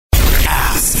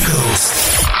Ada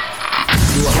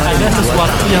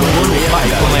sesuatu yang gue lupa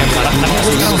itu main karakter.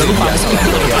 Gue sekarang udah lupa.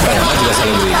 Juga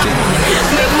selalu begitu.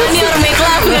 Ini orang make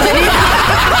love kata dia.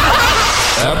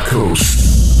 Up Coast.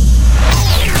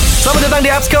 Selamat datang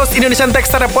di Up Coast Indonesian Tech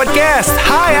Startup Podcast.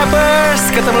 Hai Appers,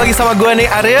 ketemu lagi sama gue nih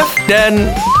Arif. Dan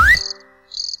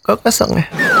kok kosong ya?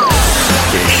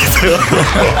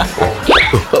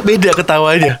 Kok beda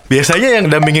ketawanya? Biasanya yang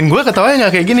dampingin gue ketawanya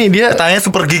gak kayak gini. Dia Tanya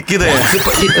super geek gitu ya.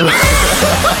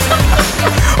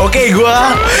 Oke, gue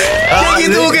kayak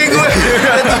gitu, kayak gue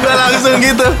tiba langsung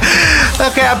gitu.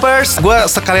 Oke, Appers, gue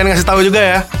sekalian ngasih tahu juga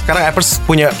ya. Sekarang Appers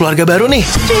punya keluarga baru nih.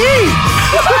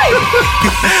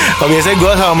 Kalau biasanya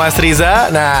gue sama Mas Riza.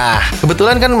 Nah,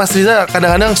 kebetulan kan Mas Riza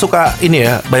kadang-kadang suka ini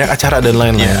ya, banyak acara dan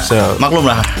lain-lain. So, maklum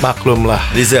lah.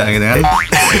 Riza gitu kan.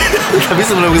 Tapi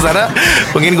sebelum kesana,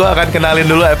 mungkin gue akan kenalin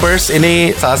dulu Appers.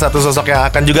 Ini salah satu sosok yang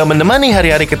akan juga menemani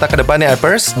hari-hari kita ke depannya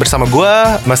Appers. Bersama gue,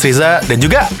 Mas Riza, dan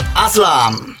juga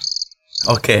Aslam.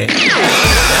 Oke.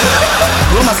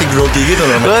 Gue masih grogi gitu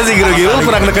loh. Lo masih grogi, lo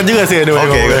kurang dekat juga sih.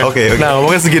 Oke. Nah,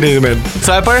 ngomongnya segini men.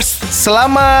 So Appers,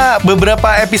 selama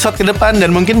beberapa episode ke depan dan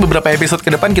mungkin beberapa episode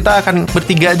ke depan kita akan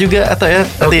bertiga juga atau ya?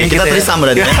 Oke, kita trisam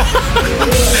berarti.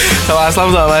 Sama Aslam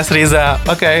sama Mas Riza.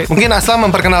 Oke, mungkin Aslam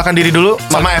memperkenalkan diri dulu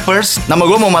sama Appers. Nama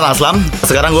gue Muhammad Aslam.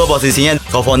 Sekarang gue posisinya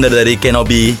co-founder dari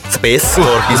Kenobi Space,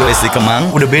 Working Space di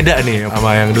Kemang. Udah beda nih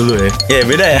sama yang dulu ya. Ya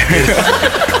beda ya.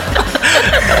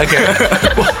 Oke.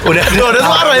 Udah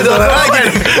suara itu lagi.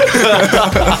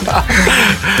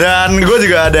 Dan gue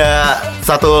juga ada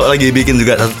lagi bikin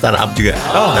juga satu startup juga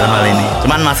dalam hal ini.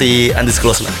 Cuman masih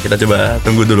undisclosed lah. Kita coba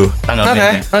tunggu dulu tanggal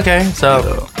mainnya. Oke. So,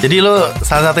 jadi lu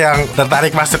salah satu yang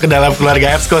tertarik masuk ke dalam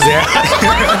keluarga Appscos ya.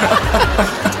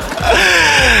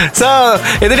 So,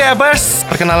 itu dia Appers,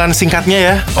 perkenalan singkatnya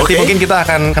ya. Nanti mungkin kita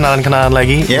akan kenalan-kenalan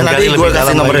lagi. Ya, nanti gue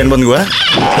kasih nomor handphone gue.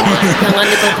 Jangan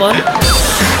ditelepon.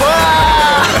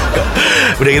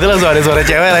 Udah gitu langsung ada suara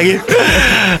cewek lagi.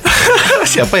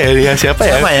 Siapa ya dia? Siapa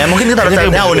ya? Mungkin kita harus cari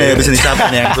tahu nih bisa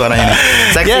disiapin yang suaranya ini.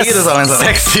 Seksi gitu soalnya.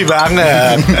 Seksi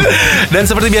banget. Dan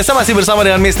seperti biasa masih bersama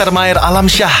dengan Mr. Maher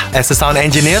Alamsyah as a sound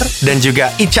engineer dan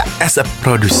juga Ica as a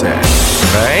producer.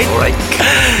 Right.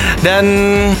 Dan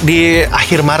di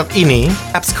akhir Maret ini,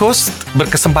 Appscos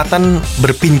berkesempatan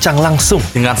berbincang langsung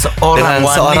dengan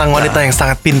seorang wanita yang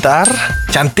sangat pintar,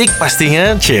 cantik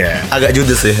pastinya. Agak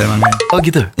judes sih emang. Oh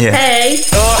gitu. Yeah. Hey.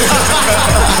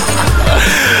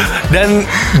 Dan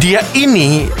dia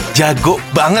ini jago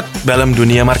banget dalam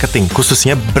dunia marketing,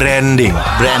 khususnya branding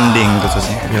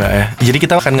khususnya. Gila ya. Jadi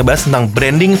kita akan ngebahas tentang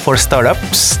branding for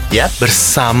startups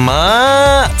bersama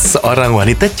seorang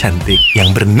wanita cantik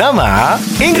yang bernama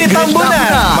Ingrid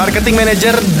Tambunan, marketing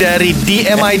manager dari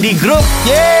DMID Group.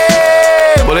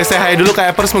 Yeay! Boleh saya hi dulu ke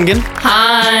Appers mungkin?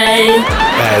 Hai.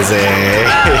 Asik.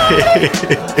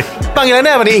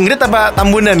 Panggilannya apa nih, Ingrid apa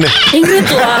Tambunan nih? Ingrid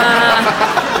lah.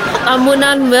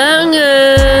 Tambunan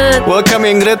banget. Welcome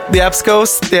Ingrid di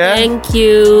Appscos ya. Thank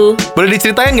you. Boleh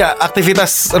diceritain nggak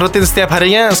aktivitas rutin setiap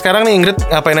harinya sekarang nih Ingrid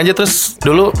ngapain aja, terus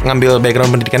dulu ngambil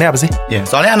background pendidikannya apa sih? Ya,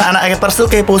 soalnya anak-anak Appers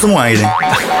tuh kepo semua gitu.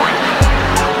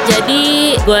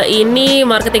 Jadi gue ini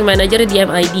marketing manager di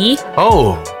DMID.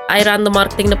 Oh, I run the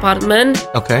marketing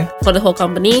department oke. for the whole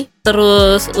company.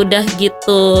 Terus udah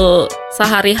gitu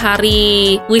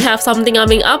sehari-hari we have something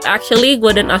coming up actually,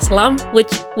 gue dan Aslam,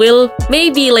 which will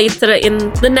maybe later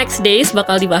in the next days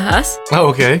bakal dibahas.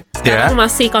 Oh, oke. Sekarang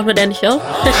masih confidential.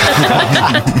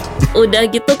 Udah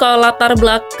gitu kalau latar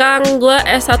belakang gue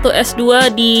S1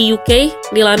 S2 di UK,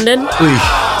 di London.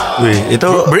 Wih, itu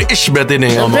British berarti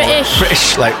nih ngomong.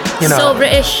 British like, you know. So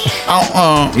British.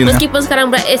 You know. Meskipun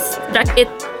sekarang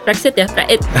Brexit ya,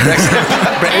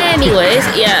 Anyways,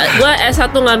 ya, gue S1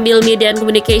 ngambil Media and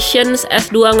Communications,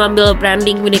 S2 ngambil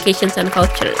Branding, Communications and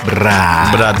Culture.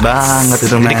 Berat banget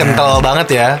itu. Jadi kental banget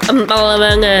ya. Kental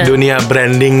banget. Dunia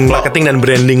branding, marketing dan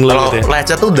branding lo Kalau gitu ya.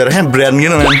 lecet tuh darahnya brand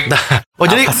gitu kan. Oh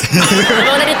jadi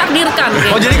Kalau udah ditakdirkan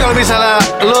kayak. Oh jadi kalau misalnya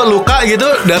lo luka gitu,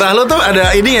 darah lo tuh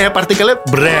ada ini ya, partikelnya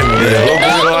brand gitu.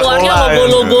 Keluarnya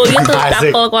logo-logo gitu, Asik.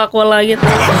 Apple, Coca-Cola gitu.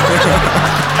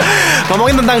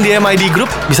 Ngomongin tentang DMID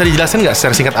Group, bisa dijelaskan nggak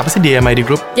secara singkat apa sih DMID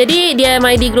Group? Jadi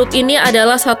DMID Group ini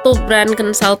adalah satu brand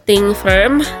consulting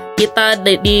firm. Kita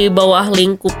di bawah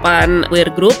lingkupan Weir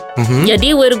Group.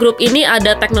 Jadi Weir Group ini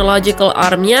ada technological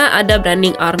arm-nya, ada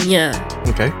branding arm-nya.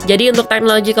 Oke. Jadi untuk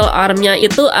technological arm-nya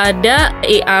itu ada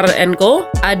AR & Co,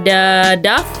 ada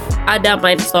DAF, ada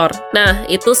Mindstore. Nah,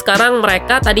 itu sekarang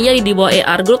mereka tadinya di bawah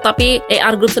AR Group, tapi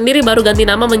AR Group sendiri baru ganti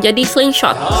nama menjadi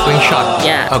Slingshot. Slingshot.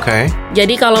 Ya. Oke.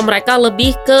 Jadi kalau mereka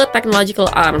lebih ke technological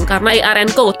arm, karena AR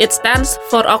 & Co, it stands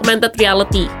for augmented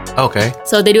reality. Oke.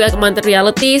 So they do augmented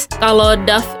realities. Kalau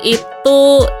DAF itu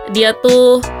itu dia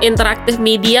tuh interactive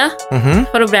media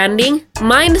for branding.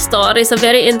 Mindstore is a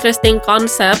very interesting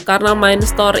concept karena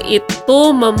Mindstore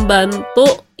itu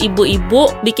membantu ibu-ibu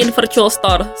bikin virtual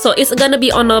store. So it's gonna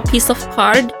be on a piece of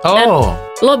card. Dan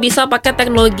lo bisa pakai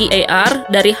teknologi AR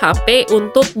dari HP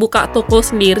untuk buka toko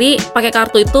sendiri, pakai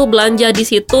kartu itu belanja di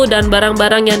situ, dan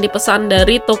barang-barang yang dipesan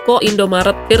dari toko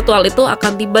Indomaret virtual itu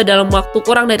akan tiba dalam waktu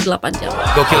kurang dari 8 jam.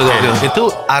 Gokil. Itu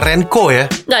Arenco ya?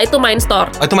 Nggak, itu Mindstore.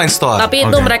 Oh, itu Mindstore. Tapi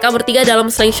itu mereka bertiga dalam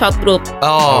Slingshot Group.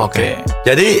 Oke.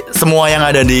 Jadi semua yang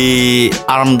ada di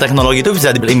ARM teknologi itu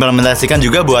bisa diimplementasikan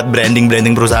juga buat branding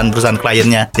perusahaan-perusahaan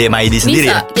kliennya di MID sendiri.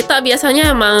 Bisa, kita biasanya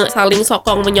emang saling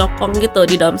sokong menyokong gitu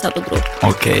di dalam satu grup.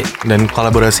 Oke. Dan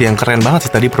kolaborasi yang keren banget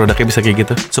sih tadi, produknya bisa kayak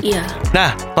gitu. Iya.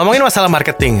 Nah, ngomongin masalah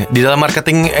marketing. Di dalam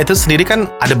marketing itu sendiri kan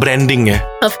ada branding ya.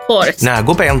 Of course. Nah,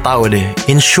 gue pengen tahu deh,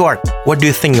 in short, what do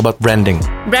you think about branding?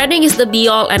 Branding is the be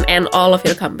all and end all of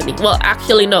your company. Well,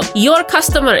 actually no. Your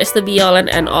customer is the be all and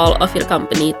end all of your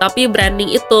company. Tapi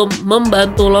branding itu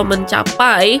membantu lo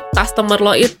mencapai customer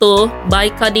lo itu by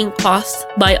cutting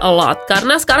cost by a lot.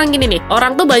 Karena sekarang gini nih,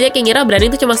 orang tuh banyak yang ngira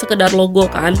branding itu cuma sekedar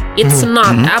logo kan. It's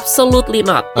not, absolutely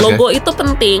not. Logo itu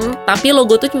penting, tapi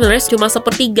logo itu sebenarnya cuma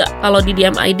sepertiga. Kalau di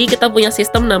DMID kita punya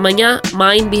sistem namanya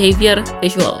Mind, Behavior,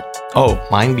 Visual.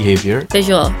 Mind, behavior,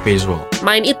 Visual.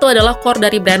 Mind itu adalah core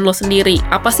dari brand lo sendiri.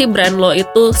 Apa sih brand lo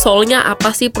itu? Soulnya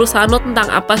apa sih? Perusahaan lo tentang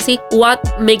apa sih? What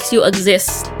makes you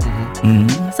exist?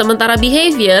 Sementara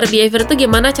behavior itu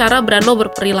gimana cara brand lo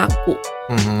berperilaku.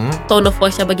 Tone of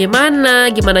voice-nya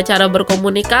bagaimana, gimana cara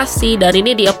berkomunikasi, dan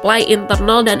ini di-apply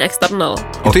internal dan eksternal.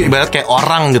 Itu ibarat kayak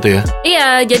orang gitu ya? Iya,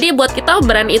 jadi buat kita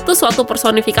brand itu suatu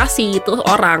personifikasi, itu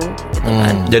orang gitu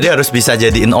kan. Jadi harus bisa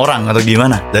jadiin orang atau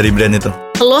gimana dari brand itu?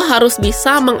 Lo harus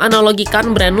bisa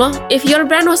menganalogikan brand lo. If your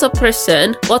brand was a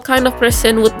person, what kind of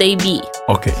person would they be?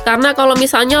 Oke. Karena kalau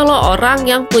misalnya lo orang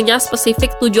yang punya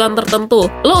spesifik tujuan tertentu,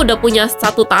 lo udah punya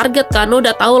satu target kan, lo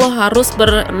udah tahu lo harus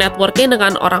bernetworking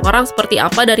dengan orang-orang seperti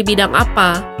apa dari bidang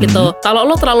apa gitu. Kalau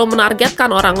lo terlalu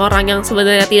menargetkan orang-orang yang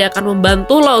sebenarnya tidak akan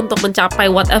membantu lo untuk mencapai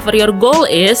whatever your goal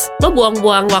is, lo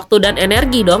buang-buang waktu dan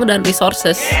energi dong, dan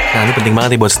resources. Nah, ini penting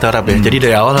banget nih buat startup ya. Jadi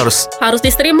dari awal harus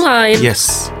di streamline.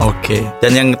 yes. Oke.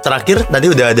 Dan yang terakhir tadi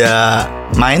udah ada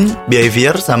mind,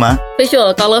 behavior, sama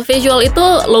Visual. Kalau visual itu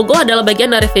logo adalah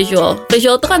bagian dari visual.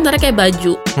 Visual itu kan kayak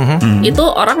baju. Itu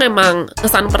orang emang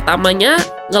kesan pertamanya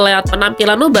ngeliat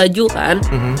penampilan lo baju kan.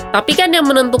 Tapi kan yang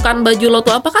menentukan baju lo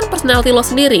tuh apa kan personality lo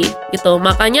sendiri gitu.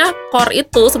 Makanya core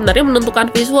itu sebenarnya menentukan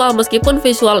visual, meskipun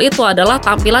visual itu adalah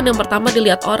tampilan yang pertama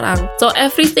dilihat orang. So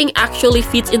everything actually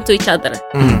fits into each other.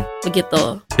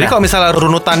 Begitu. Jadi kalau misalnya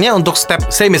runutannya untuk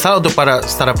step, say misalnya untuk para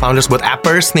startup founders buat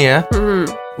appers nih ya.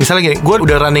 Misalnya gini, gue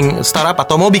udah running startup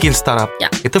atau mau bikin startup,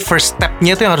 itu first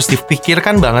stepnya tuh yang harus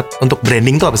dipikirkan banget untuk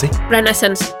branding tuh apa sih? Brand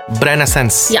essence. Brand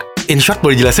essence. Ya. In short,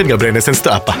 boleh jelasin nggak brand essence itu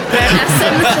apa? Brand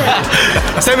essence.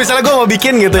 Saya misalnya gue mau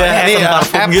bikin gitu ya, ini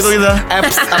apps gitu.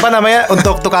 Apps apa namanya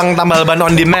untuk tukang tambal ban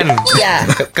on demand. Ya.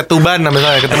 Ketuban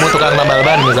misalnya, ketemu tukang tambal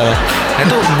ban misalnya. Nah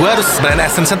itu gue harus brand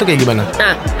essence-nya tuh kayak gimana?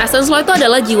 Nah, essence lo itu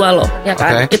adalah jiwa lo, ya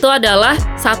kan? Okay. Itu adalah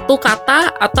satu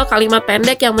kata atau kalimat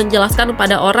pendek yang menjelaskan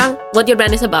kepada orang what your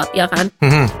brand is about, ya kan?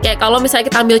 Kayak kalau misalnya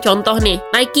kita ambil contoh nih,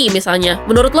 Nike misalnya.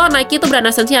 Menurut lo Nike itu brand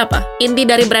essence-nya apa? Inti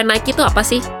dari brand Nike itu apa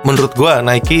sih? Menurut gue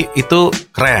Nike itu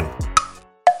keren.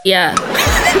 Ya.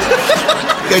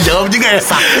 Gak jawab juga ya.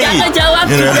 Sakti. Gak jawab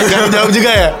juga. Gak jawab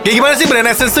juga ya. Kayak gimana sih brand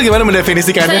essence tuh, gimana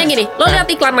mendefinisikannya? Misalnya gini, lo lihat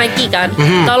iklan Nike kan.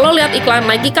 Kalau lihat iklan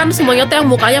Nike kan semuanya tuh yang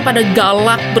mukanya pada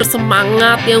galak,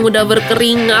 bersemangat, yang udah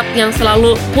berkeringat, yang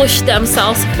selalu push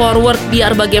themselves forward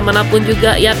biar bagaimanapun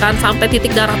juga, ya kan, sampai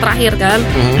titik darah terakhir kan.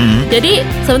 Jadi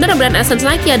sebenarnya brand essence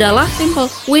Nike adalah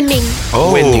simple, winning.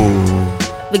 Winning.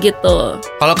 Begitu.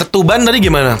 Kalau ketuban tadi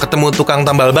gimana? Ketemu tukang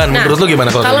tambal ban, Nah, menurut lu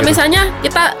gimana kalau kalau gitu? misalnya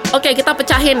kita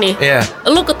pecahin nih. Iya.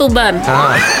 Lu ketuban.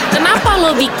 Kenapa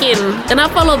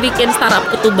lo bikin startup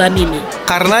ketuban ini?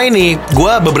 Karena ini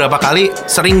gue beberapa kali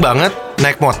sering banget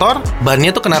naik motor,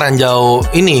 bannya tuh kena ranjau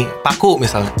ini, paku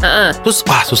misalnya. Terus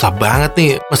wah susah banget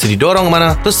nih, mesti didorong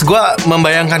kemana. Terus gue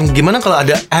membayangkan gimana kalau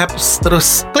ada apps,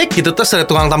 terus klik gitu, terus ada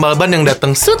tukang tambal ban yang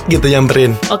dateng sut gitu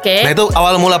nyamperin. Oke. Nah itu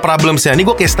awal mula problemsnya. Ini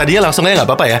gue case tadinya langsung aja gak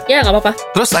apa-apa ya. Ya nggak apa-apa.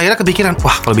 Terus akhirnya kepikiran,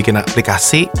 wah kalau bikin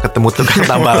aplikasi ketemu tukang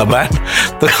tambal ban,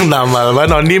 tukang tambal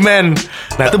ban on demand.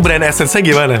 Nah itu brand essence-nya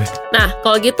gimana nih? Nah,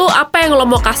 kalau gitu apa yang lo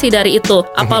mau kasih dari itu?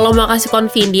 Apa lo mau kasih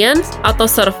convenience atau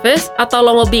service atau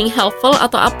lo mau being helpful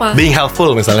atau apa? Being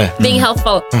helpful misalnya. Being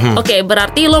helpful. Oke,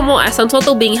 berarti lo mau essence lo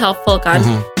tuh being helpful kan?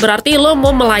 Berarti lo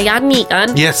mau melayani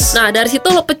kan? Yes. Nah, dari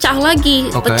situ lo pecah lagi.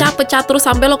 Oke. Pecah-pecah terus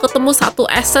sampai lo ketemu satu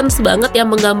essence banget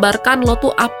yang menggambarkan lo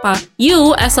tuh apa.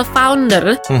 You as a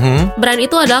founder, brand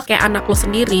itu adalah kayak anak lo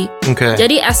sendiri. Oke.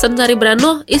 Jadi essence dari brand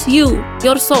lo is you,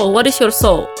 your soul. What is your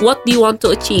soul? What do you want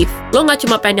to achieve? Lo nggak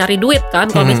cuma pengen nyari duit kan?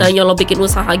 Kalau misalnya lo bikin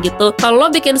usaha gitu. Kalau lo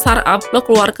bikin startup, lo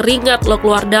keluar keringat, lo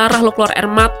keluar darah, lo keluar air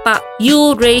mata.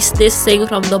 You raise this thing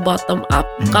from the bottom up.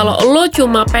 Kalau lo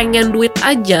cuma pengen duit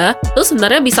aja, lo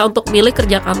sebenarnya bisa untuk milih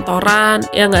kerja kantoran,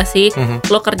 ya nggak sih?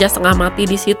 Lo kerja setengah mati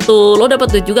di situ, lo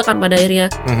dapat duit juga kan pada akhirnya.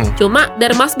 Cuma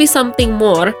there must be something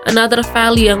more, another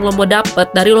value yang lo mau dapet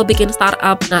dari lo bikin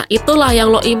startup. Nah, itulah yang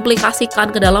lo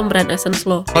implikasikan ke dalam brand essence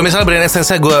lo. Kalau misalnya brand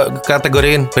essence-nya gue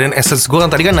kategoriin, brand essence gue kan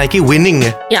tadi kan Nike winning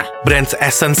ya. Ya, Brand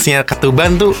essence-nya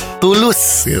Ketuban tuh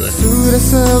tulus gitu.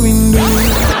 oke.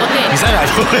 Bisa nggak?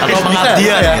 Atau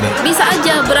pengabdian Bisa, gitu. Bisa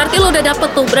aja, berarti lo udah dapet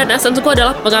tuh brand essence gue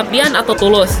adalah pengabdian atau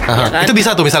tulus, Aha. ya kan? Itu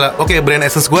bisa tuh misalnya, oke brand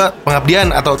essence gue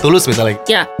pengabdian atau tulus misalnya.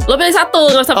 Ya, lo pilih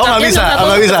satu, nggak usah Oh nggak pengabdian, bisa, nggak usah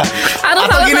nggak bisa. tulus. Atau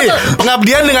Atau salah gini, satu.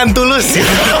 pengabdian dengan tulus.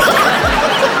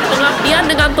 Pengabdian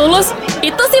dengan tulus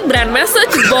itu sih brand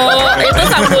message, Bo. Itu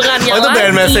sambungannya Oh itu lagi.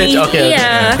 brand message, oke.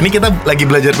 Iya. Ini kita lagi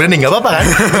belajar branding, nggak apa-apa kan?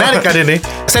 Menarik kan ini.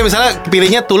 Saya misalnya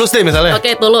pilihnya tulus deh misalnya.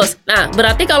 Oke, tulus. Nah,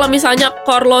 berarti kalau misalnya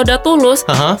core lo udah tulus,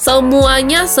 Aha.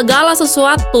 semuanya, segala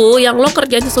sesuatu yang lo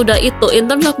kerjain sudah itu, in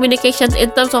terms of communication,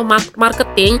 in terms of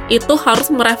marketing, itu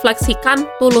harus merefleksikan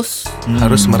tulus.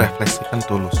 Harus merefleksikan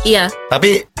tulus. Iya.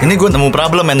 Tapi ini gue nemu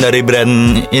problem men dari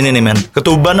brand ini nih men.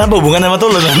 Ketuban apa hubungan sama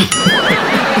Tulus men?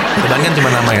 Ketuban kan cuma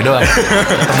namanya doang.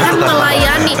 Kan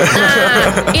melayani. Nah,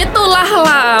 itulah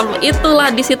Lam,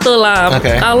 itulah di situ Lam.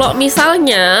 Oke. Kalau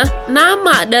misalnya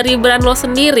nama dari brand lo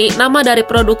sendiri, nama dari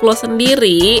produk lo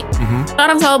sendiri,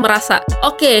 orang selalu merasa,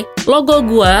 oke, logo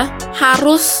gua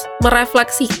harus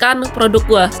merefleksikan produk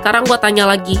gua. Sekarang gua tanya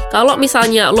lagi, kalau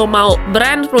misalnya lo mau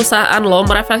brand perusahaan lo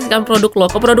merefleksikan produk lo,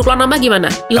 ke produk lo nama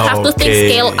gimana? You have to think Oke.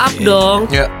 scale up dong.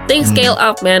 Ya. Think scale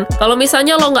up, man. Kalau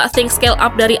misalnya lo nggak think scale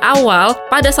up dari awal,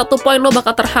 pada satu poin lo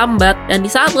bakal terhambat. Dan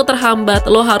di saat lo terhambat,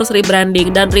 lo harus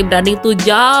rebranding. Dan rebranding tuh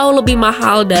jauh lebih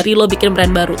mahal dari lo bikin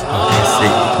brand baru.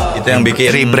 Asik. Itu yang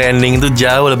bikin Rebranding itu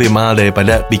jauh lebih mahal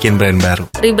daripada bikin brand baru.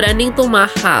 Rebranding tuh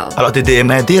mahal. Kalau di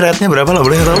DMIT rate-nya berapa lo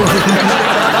boleh tahu?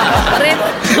 Rate,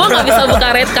 gue nggak bisa buka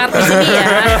rate card di sini ya.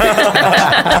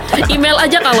 Email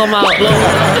aja kalau mau lo.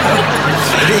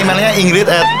 Jadi emailnya Ingrid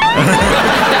 @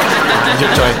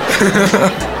 Lanjut coy.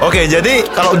 Oke, jadi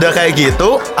kalau udah kayak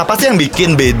gitu, apa sih yang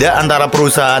bikin beda antara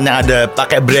perusahaan yang ada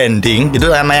pakai branding gitu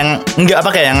sama yang enggak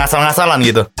pakai, yang ngasal-ngasalan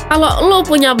gitu? Kalau lo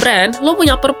punya brand, lo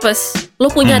punya purpose,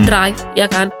 lo punya drive, ya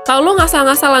kan? Kalau lo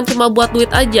ngasal-ngasalan cuma buat duit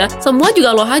aja, semua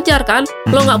juga lo hajar kan?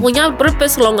 Lo nggak punya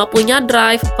purpose, lo nggak punya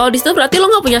drive. Kalau di situ berarti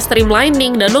lo nggak punya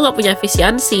streamlining dan lo nggak punya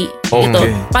efisiensi, gitu.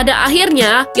 Oke. Pada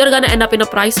akhirnya, you're gonna end up in a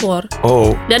price war.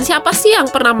 Oh. Dan siapa sih yang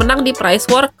pernah menang di price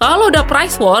war? Kalau udah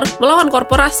price war melawan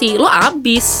korporasi, lo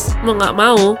abis, mau nggak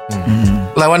mau.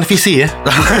 Lawan visi ya.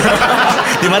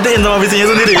 Dimatiin sama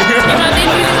visinya sendiri. Dimatiin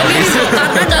diri sendiri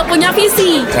karena nggak punya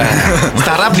visi.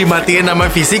 Startup dimatiin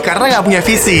sama visi karena nggak punya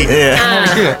visi. Iya. Nah,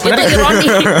 itu ironi.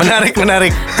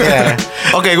 Menarik. Ya.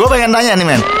 Oke, gue pengen tanya nih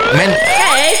men. Men,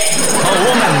 Hey, Oh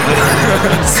woman.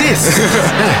 sis.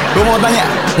 Gue mau tanya.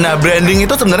 Nah, branding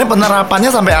itu sebenarnya penerapannya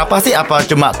sampai apa sih? Apa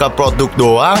cuma ke produk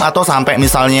doang atau sampai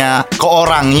misalnya ke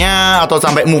orangnya atau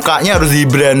sampai mukanya harus di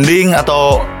branding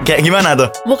atau kayak gimana tuh?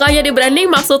 mukanya di branding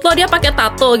maksud lo dia pakai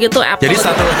tato gitu, Apple. Jadi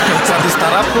satu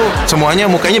startup tuh semuanya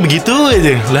mukanya begitu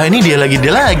aja. Lah ini dia lagi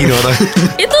nih orang.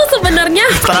 itu sebenarnya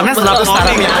Startupnya startup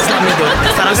cloning ya? Aslam itu.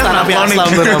 Startup cloning. Aslam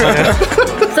tuh namanya.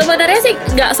 sebenarnya sih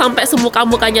nggak sampai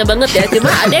semuka-mukanya banget ya,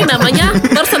 cuma ada yang namanya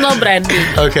personal branding.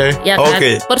 Oke. Ya kan?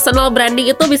 Oke. Personal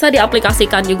branding itu bisa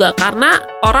diaplikasikan juga karena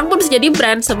orang pun bisa jadi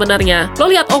brand sebenarnya.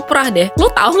 Lo lihat Oprah deh. Lo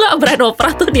tahu nggak brand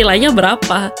Oprah tuh nilainya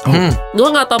berapa? Gue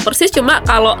nggak tahu persis, cuma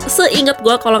kalau seingat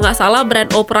gue kalau nggak salah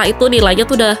brand Oprah itu nilainya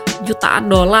tuh udah jutaan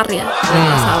dolar ya. Kalau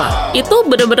nggak salah. Itu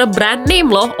bener-bener brand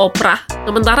name loh Oprah.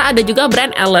 Sementara ada juga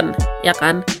brand Ellen, ya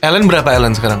kan? Ellen berapa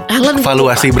Ellen sekarang? Ellen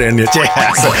Valuasi brandnya. Cek.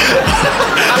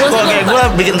 Oke, gue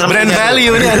bikin Brand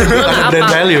value nih. Ada Gua nggak brand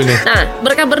hafal. value nih. Nah,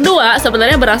 mereka berdua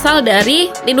sebenarnya berasal dari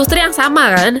industri yang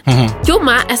sama kan?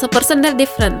 Cuma as a person they're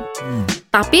different.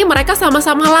 Tapi mereka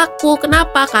sama-sama laku.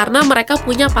 Kenapa? Karena mereka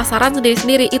punya pasaran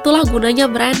sendiri-sendiri. Itulah gunanya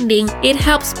branding. It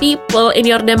helps people in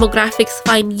your demographics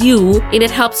find you, and it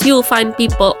helps you find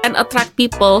people and attract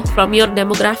people from your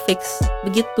demographics.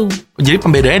 Begitu. Jadi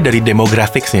pembedanya dari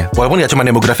demografiksnya. Walaupun nggak cuma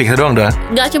demografiksnya doang dah.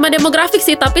 Nggak cuma demografik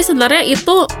sih, tapi sebenarnya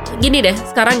itu gini deh.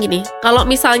 Sekarang gini, kalau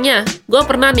misalnya gue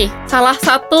pernah nih, salah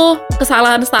satu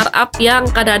kesalahan startup yang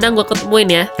kadang-kadang gue ketemuin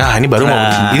ya. Nah, ini baru mau.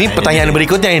 Ini pertanyaan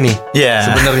berikutnya ini. Iya.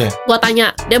 Sebenarnya. Gue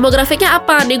tanya, demografiknya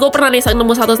apa? Nih gue pernah nih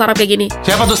nemu satu startup kayak gini.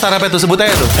 Siapa tuh startup itu? Sebut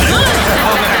aja tuh.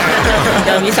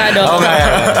 Gak bisa dong. Oh, enggak ya.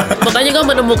 Makanya gue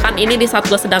menemukan ini di saat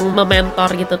gue sedang mementor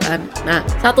gitu kan. Nah,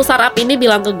 satu startup ini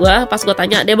bilang ke gue, pas gue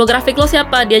tanya, demografik lo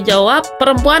siapa? Dia jawab,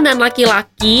 perempuan dan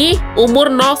laki-laki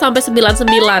umur 0 sampai 99.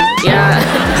 Ya.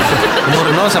 Umur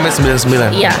 0 sampai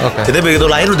 99. Iya. Oke. Jadi begitu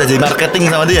lahir udah jadi marketing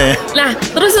sama dia ya. Nah,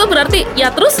 terus itu berarti,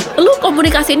 ya terus lu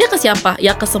komunikasinya ke siapa?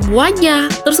 Ya ke semuanya.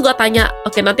 Terus gue tanya,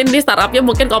 oke nanti ini startupnya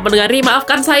mungkin kalau mendengari,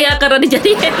 maafkan saya karena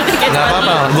dijadiin. Nggak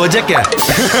apa-apa. Gojek ya?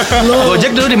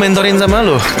 Gojek dulu dimentorin sama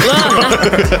lu.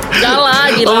 Enggak lah,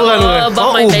 gila. Oh, bukan. Bang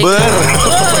Oh, main kayak Uber. gitu.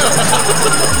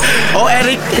 Oh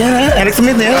Eric, ya, Eric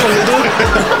Smith ya waktu itu.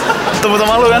 Temu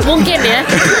sama lu kan? Mungkin ya.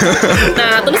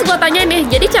 Nah, terus gue tanya nih,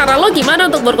 jadi cara lo gimana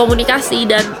untuk berkomunikasi?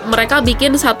 Dan mereka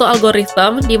bikin satu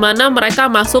algoritma di mana mereka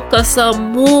masuk ke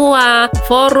semua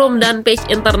forum dan page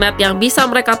internet yang bisa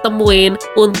mereka temuin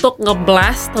untuk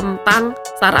ngeblast tentang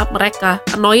startup mereka.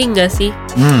 Annoying gak sih?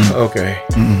 Oke.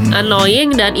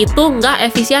 Annoying, dan itu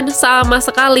nggak efisien sama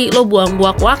sekali. Lo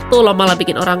buang-buang waktu, lo malah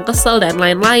bikin orang kesel dan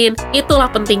lain-lain. Itulah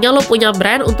pentingnya lo punya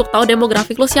brand untuk tahu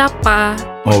demografik lo siapa,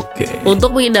 Oke.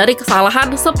 untuk menghindari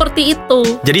kesalahan seperti itu.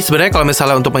 Jadi sebenarnya kalau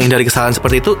misalnya untuk menghindari kesalahan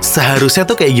seperti itu, seharusnya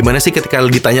tuh kayak gimana sih ketika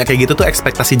ditanya kayak gitu tuh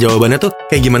ekspektasi jawabannya tuh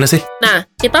kayak gimana sih? Nah,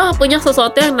 kita punya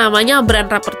sesuatu yang namanya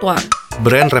brand repertoire.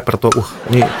 Brand repertoire.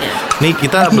 Nih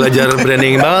kita belajar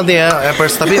branding banget nih ya,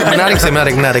 Appers. Tapi menarik sih,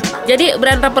 menarik. Jadi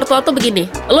brand repertoire tuh begini,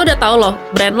 lo udah tahu loh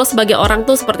brand lo sebagai orang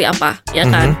tuh seperti apa, ya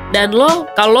kan? Dan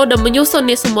lo kalau udah menyusun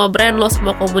nih semua brand lo,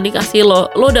 semua komunikasi lo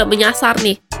udah menyasar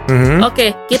nih.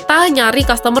 Oke, kita nyari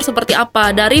customer seperti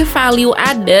apa dari value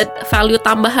added, value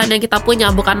tambahan yang kita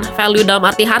punya, bukan value dalam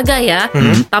arti harga ya,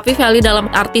 tapi value dalam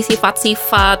arti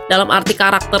sifat-sifat, dalam arti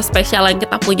karakter spesial yang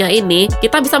kita punya ini,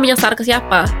 kita bisa menyasar ke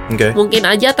siapa? Oke. Mungkin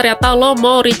aja ternyata lo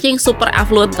mau reaching super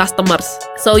affluent customers,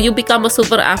 so you become a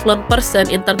super affluent person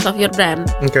in terms of your brand.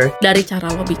 Oke. Dari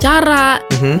cara lo bicara,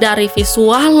 dari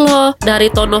visual lo, dari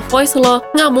tone of voice lo.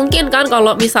 Nggak mungkin kan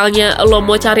kalau misalnya lo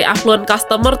mau cari affluent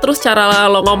customer terus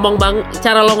cara lo ngomong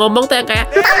tuh yang kayak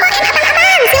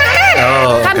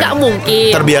Oh, kan nggak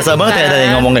mungkin. terbiasa banget ya ada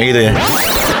yang ngomong kayak gitu ya.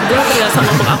 Gue terbiasa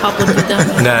ngomong apapun juga.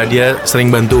 Nah, dia sering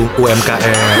bantu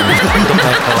UMKM untuk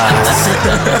naik kelas.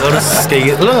 Terus kayak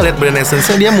gitu, lo ngeliat brand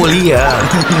essence-nya dia mulia.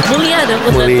 Mulia dan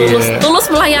Mulia. tulus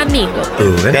melayani.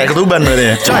 Tuh kan. Kayak ketuban berarti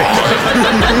ya. Coy.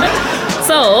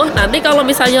 So, nanti kalau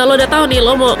misalnya lo udah tahu nih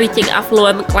lo mau reaching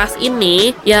affluent class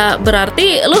ini, ya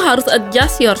berarti lo harus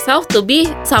adjust yourself to be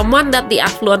someone that the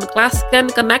affluent class can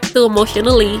connect to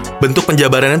emotionally. Bentuk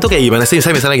penjabarannya tuh kayak gimana sih?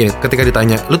 Saya misalnya gini, ketika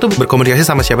ditanya, lu tuh berkomunikasi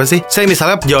sama siapa sih? Saya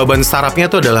misalnya jawaban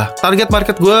startupnya tuh adalah target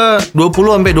market gue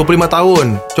 20 sampai 25 tahun,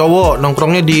 cowok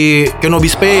nongkrongnya di Kenobi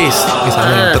Space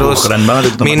misalnya. Terus keren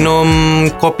banget itu tempat. minum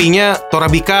kopinya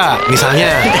Torabika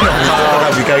misalnya.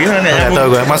 Torabika gimana ya? Nggak tahu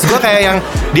gue. Maksud gue kayak yang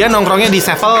dia nongkrongnya di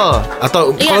Sevel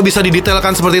atau Iya. kalau bisa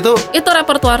didetailkan seperti itu. Itu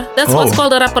repertoire. That's what's called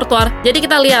the repertoire. Jadi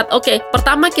kita lihat, oke,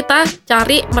 pertama kita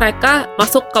cari mereka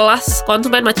masuk kelas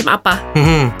konsumen macam apa.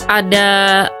 Ada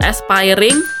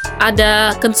aspiring,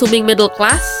 ada consuming middle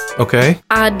class, Oke.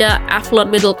 ada affluent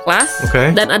middle class,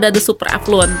 Oke. dan ada the super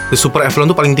affluent. The super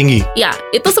affluent tuh paling tinggi. Ya,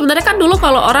 itu sebenarnya kan dulu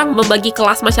kalau orang membagi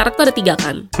kelas masyarakat itu ada 3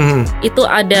 kan. Itu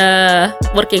ada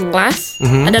working class,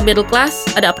 ada middle class,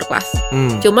 ada upper class.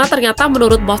 Cuma ternyata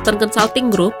menurut Boston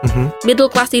Consulting Group, middle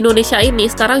class di Indonesia ini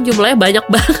sekarang jumlahnya banyak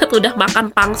banget, udah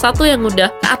makan pangsa tuh yang udah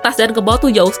ke atas dan ke bawah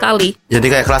tuh jauh sekali. Jadi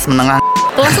kayak kelas menengah.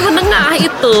 Kelas menengah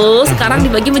itu sekarang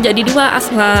dibagi menjadi 2,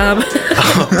 Aslam.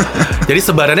 Jadi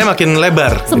sebarannya makin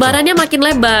lebar. Sebarannya makin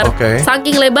lebar. Oke.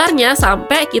 Saking lebarnya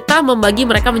sampai kita membagi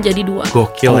mereka menjadi 2.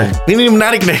 Gokil ya. Ini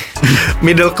menarik nih.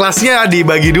 Middle class-nya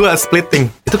dibagi 2, splitting.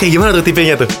 Itu kayak gimana tuh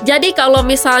tipenya tuh? Jadi kalau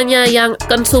misalnya yang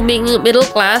consuming middle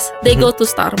class, they go to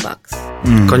Starbucks.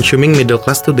 Consuming middle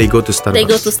class tuh they go to Starbucks. They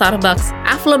go to Starbucks.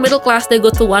 Affluent middle class, they go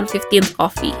to 115th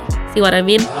coffee. See what I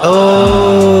mean?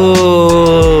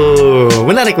 Oh,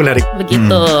 menarik.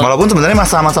 Begitu. Walaupun sebenarnya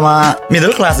sama-sama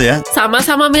middle class ya.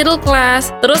 Sama-sama middle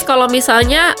class. Terus kalau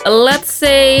misalnya let's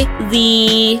say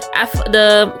the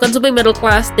consuming middle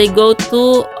class, they go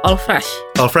to All Fresh.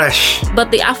 All fresh. But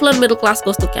the affluent middle class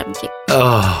goes to Camchick.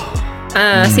 Oh.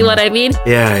 See what I mean?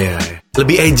 Ya.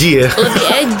 Lebih edgy ya.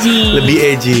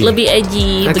 Lebih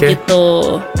edgy Oke. begitu.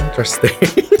 Interesting.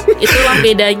 Itulah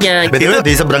bedanya. BTW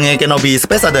di seberangnya Kenobi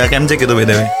Space ada Camcheck gitu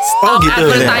BTW. Stop gitu,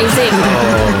 advertising.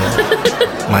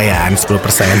 Lumayan 10%.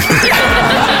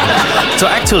 So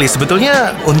actually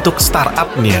sebetulnya untuk startup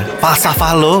nih ya,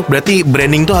 falsafah lo berarti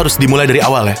branding tuh harus dimulai dari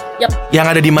awal ya. Yap. Yang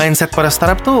ada di mindset para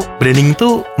startup tuh branding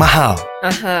tuh mahal.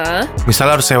 Aha.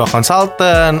 Misalnya harus sewa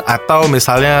konsultan atau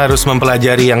misalnya harus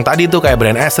mempelajari yang tadi tuh kayak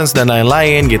brand essence dan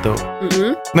lain-lain gitu.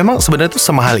 Mm-mm. Memang sebenarnya tuh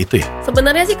semahal itu ya?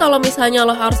 Sebenarnya sih kalau misalnya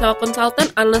lo harus sewa konsultan,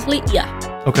 honestly ya,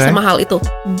 Oke. semahal itu.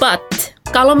 But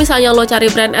kalau misalnya lo cari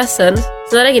brand essence,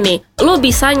 sebenarnya gini, lo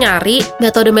bisa nyari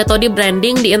metode-metode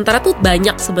branding di internet tuh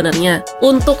banyak sebenarnya.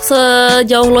 Untuk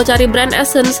sejauh lo cari brand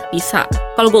essence, bisa.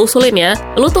 Kalau gue usulin ya,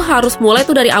 lo tuh harus mulai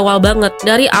tuh dari awal banget.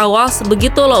 Dari awal,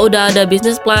 begitu lo udah ada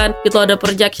business plan, gitu ada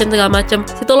projection segala macem,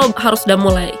 situ lo harus udah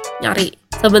mulai nyari.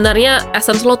 Sebenarnya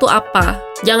essence lo tuh apa?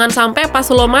 Jangan sampai pas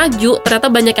lo maju, ternyata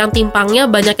banyak yang timpangnya,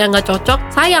 banyak yang gak cocok,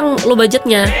 sayang lo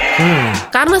budgetnya.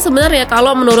 Karena sebenarnya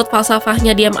kalau menurut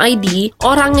falsafahnya DMID,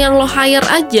 orang yang lo hire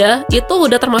aja itu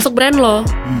udah termasuk brand lo.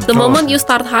 The moment you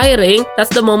start hiring,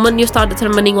 that's the moment you start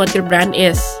determining what your brand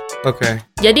is. Oke.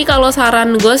 Jadi kalau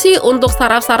saran gue sih untuk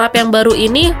startup-startup yang baru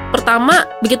ini, pertama,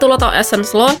 begitu lo tau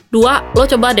essence lo, dua, lo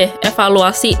coba deh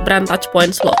evaluasi brand touch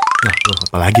points lo. Nah,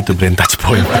 apalagi tuh brand touch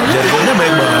point. Jargonnya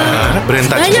baik banget. Brand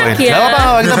touch Banyak point. ya. Gak apa-apa,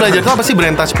 kita belajar itu apa sih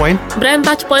brand touch point? Brand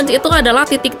touch points itu adalah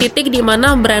titik-titik di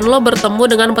mana brand lo bertemu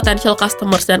dengan potential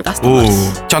customers dan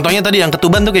customers. Contohnya tadi yang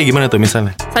ketuban tuh kayak gimana tuh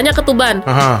misalnya? Misalnya ketuban,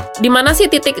 Aha. di mana sih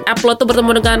titik app lo tuh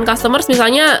bertemu dengan customers?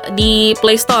 Misalnya di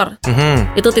Play Store,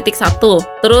 itu titik 1.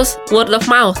 Terus word of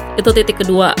mouth, itu titik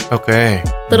kedua. Oke.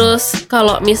 Terus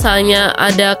kalau misalnya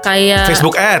ada kayak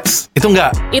Facebook ads itu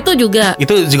enggak? itu juga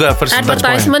Itu juga first touch point.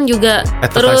 advertisement juga.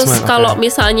 Terus Advertisement, kalau oke.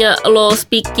 misalnya lo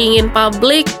speaking in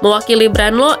public mewakili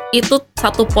brand lo, itu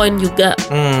 1 poin juga.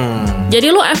 Jadi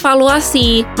lo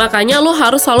evaluasi, makanya lo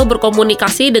harus selalu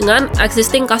berkomunikasi dengan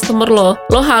existing customer lo.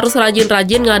 Lo harus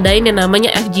rajin-rajin ngadain yang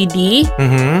namanya FGD,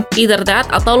 either that,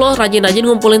 atau lo rajin-rajin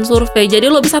ngumpulin survei.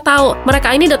 Jadi lo bisa tahu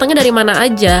mereka ini datangnya dari mana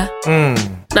aja.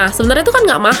 Nah, sebenarnya itu kan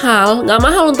nggak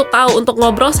mahal untuk tahu, untuk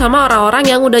ngobrol sama orang-orang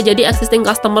yang udah jadi existing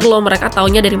customer lo. Mereka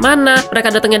taunya dari mana,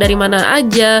 mereka datangnya dari mana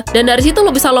aja, dan dari situ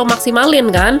lo bisa lo maksimalin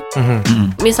kan.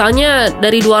 Misalnya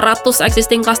dari 200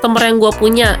 existing customer yang gue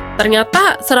punya,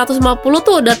 ternyata 150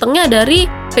 tuh datangnya dari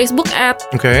Facebook ad.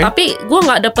 Oke. Tapi gue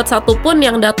nggak dapet satupun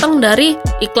yang datang dari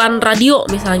iklan radio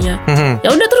misalnya.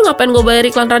 Ya udah, terus ngapain gue bayar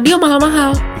iklan radio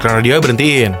mahal-mahal? Iklan radio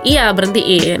berhentiin. Iya,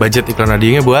 berhentiin. Budget iklan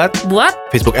radionya buat Buat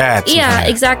Facebook ads. iya, misalnya.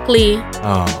 exactly.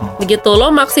 Oh. Begitu lo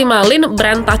maksimalin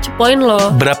brand touch point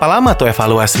lo. Berapa lama tuh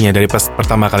evaluasinya dari pas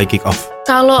pertama kali kick off?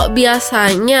 Kalau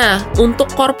biasanya untuk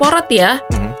corporate ya,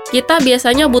 kita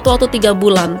biasanya butuh waktu 3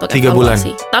 bulan untuk 3 bulan.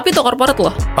 evaluasi. Tapi itu corporate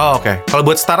loh. Oh, oke. Kalau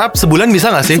buat startup sebulan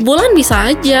bisa nggak sih? Sebulan bisa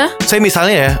aja. Saya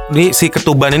misalnya ya, nih si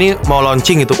ketuban ini mau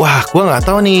launching gitu. Wah, gue nggak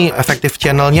tahu nih efektif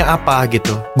channelnya apa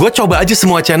gitu. Gue coba aja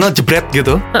semua channel jebret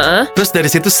gitu. Heeh. Terus dari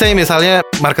situ saya misalnya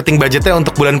marketing budgetnya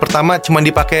untuk bulan pertama cuma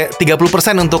dipakai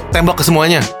 30% untuk tembok ke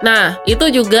semuanya. Nah,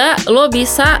 itu juga lo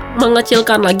bisa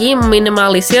mengecilkan lagi,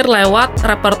 minimalisir lewat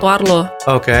repertoire lo.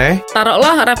 Oke.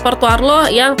 Taruhlah repertoire lo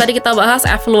yang tadi kita bahas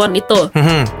affluent itu.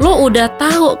 Lo udah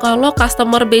tahu kalau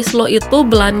customer base lo itu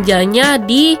belanjanya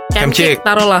di Camcheck. Camcheck,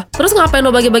 taruhlah. Terus ngapain lo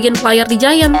bagi-bagiin flyer di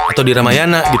Giant Atau di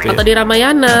Ramayana gitu ya. atau di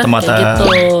Ramayana? Mata-mata. Kayak gitu.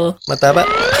 Mata apa?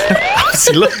 Apa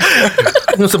sih lo?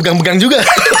 Nusuk pegang-pegang juga.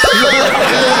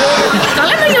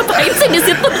 Kalian lagi ngapain sih di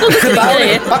situ? Tahu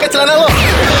ya. nih, pakai celana lo.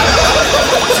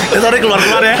 Sorry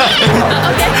keluar-keluar ya.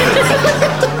 Oke.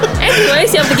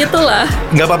 Anyways, ya begitulah.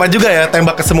 Nggak apa-apa juga ya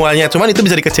tembak ke semuanya. Cuman itu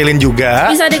bisa dikecilin juga.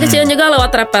 Bisa dikecilin juga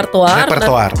lewat repertoire.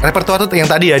 Repertoire tuh yang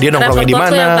tadi ya, dia nongkrongnya di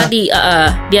Repertoire tuh yang mana. tadi,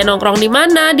 dia nongkrong di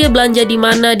mana, dia belanja di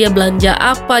mana, dia belanja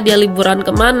apa, dia liburan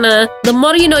kemana. The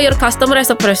more you know your customer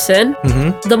as a person,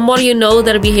 the more you know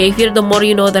their behavior, the more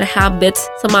you know their habits,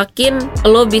 semakin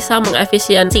lo bisa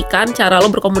mengefisiensikan cara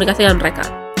lo berkomunikasi dengan mereka.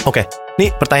 Oke,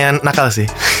 nih pertanyaan nakal sih.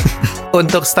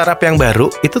 Untuk startup yang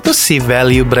baru, itu tuh si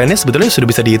value brandnya sebetulnya sudah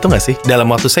bisa dihitung nggak sih? Dalam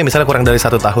waktu saya misalnya kurang dari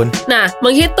 1 tahun. Nah,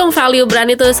 menghitung value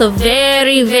brand itu is a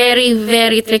very, very,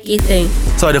 very tricky thing.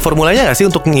 So ada formulanya nggak sih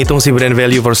untuk menghitung si brand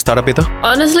value for startup itu?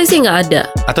 Honestly sih nggak ada.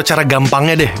 Atau cara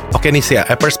gampangnya deh. Oke nih si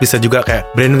Appers bisa juga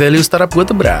kayak brand value startup gue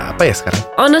tuh berapa ya sekarang?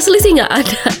 Honestly sih nggak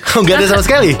ada. Oh, nggak ada sama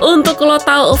sekali? Untuk lo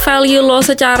tahu value lo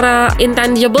secara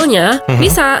intangible-nya,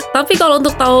 bisa. Tapi kalau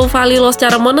untuk tahu value lo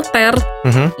secara moneter,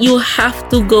 you have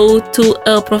to go to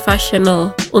a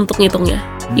professional untuk ngitungnya.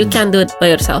 You can't do it by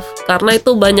yourself. Karena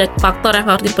itu banyak faktor yang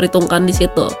harus diperhitungkan di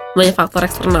situ. Banyak faktor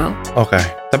eksternal. Oke.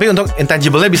 Tapi untuk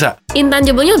intangible-nya bisa.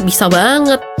 Intangible-nya bisa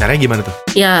banget. Caranya gimana tuh?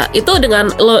 Ya itu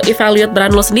dengan lo evaluate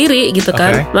brand lo sendiri gitu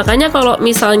kan. Oke. Makanya kalau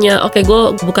misalnya gue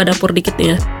buka dapur dikit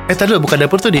nih ya. Tadi dulu buka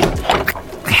dapur tuh di.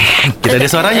 Kita ada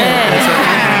suaranya. Ada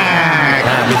suaranya.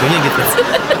 Nah, gitu gitu.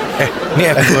 Ini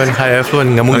F1, high F1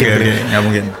 nggak mungkin. Oke, nggak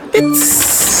mungkin.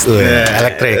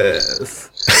 Elektrik.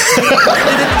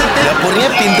 Dapurnya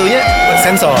pintunya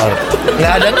sensor.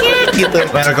 Nggak ada gitu.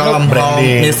 Welcome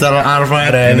Branding. Mr. Alfred.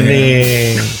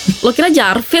 Branding. Lo kira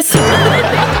Jarvis?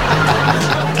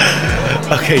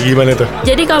 Oke, gimana tuh?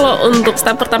 Jadi kalau untuk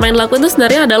step pertama yang dilakukan itu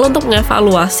sebenarnya adalah untuk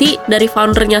mengevaluasi dari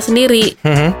foundernya sendiri.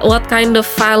 What kind of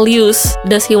values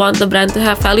does he want the brand to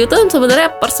have? Value itu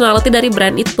sebenarnya personality dari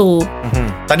brand itu.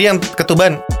 Tadi yang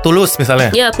ketuban tulus misalnya.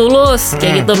 Ya tulus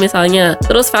kayak gitu misalnya.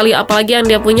 Terus value apa lagi yang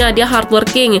dia punya? Dia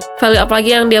hardworking. Value apa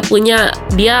lagi yang dia punya?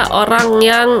 Dia orang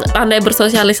yang pandai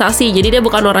bersosialisasi. Jadi dia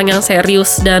bukan orang yang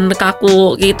serius dan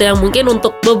kaku gitu. Yang mungkin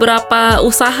untuk beberapa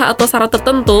usaha atau syarat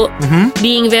tertentu,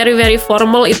 being very very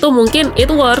formal itu mungkin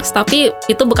it works, tapi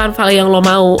itu bukan value yang lo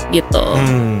mau gitu.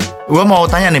 Gue mau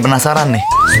tanya nih, penasaran nih.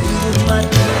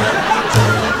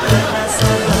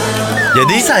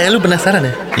 Jadi bisa ya, lu penasaran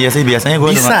ya? Iya sih, biasanya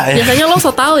gue Bisa ya? Biasanya lo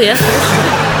so tau ya.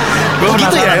 Gue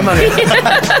Gitu ya penasaran. emang ya?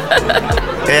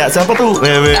 Kayak siapa tuh?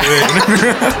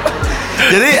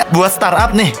 Jadi buat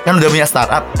startup nih, kan udah punya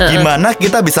startup, gimana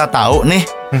kita bisa tahu nih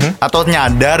atau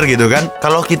nyadar gitu kan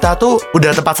kalau kita tuh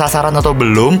udah tepat sasaran atau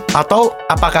belum, atau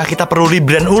apakah kita perlu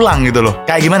rebrand ulang gitu loh?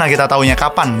 Kayak gimana kita taunya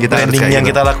kapan kita harus Branding kayak yang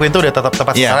gitu? kita lakuin tuh udah tetap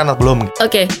tepat Iya. sasaran atau belum?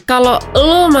 Oke, kalau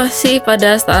lo masih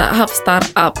pada tahap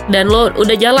startup dan lo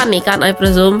udah jalan nih kan, I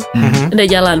presume, udah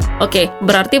jalan. Oke,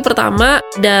 berarti pertama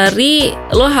dari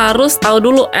lo harus tahu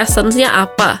dulu essence-nya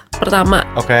apa. Pertama,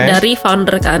 Oke. dari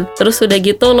founder kan. Terus udah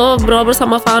gitu lo berobrol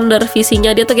sama founder, visinya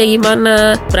dia tuh kayak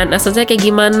gimana, brand essence-nya kayak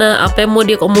gimana, apa yang mau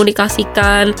dia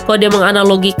komunikasikan. Kalau dia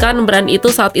menganalogikan brand itu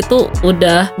saat itu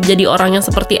udah jadi orang yang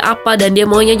seperti apa dan dia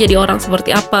maunya jadi orang seperti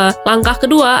apa. Langkah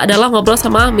kedua adalah ngobrol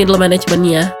sama middle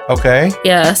management-nya. Oke.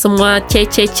 Ya semua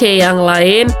CCC yang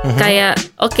lain kayak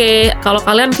oke, kalau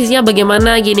kalian visinya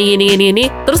bagaimana gini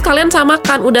terus kalian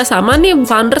samakan, udah sama nih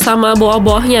founder sama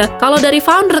bawah-bawahnya. Kalau dari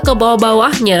founder ke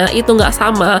bawah-bawahnya itu nggak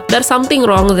sama, there's something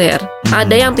wrong there.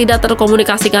 Ada yang tidak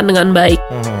terkomunikasikan dengan baik.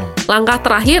 Langkah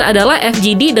terakhir adalah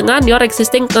FGD dengan your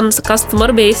existing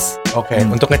customer base Oke,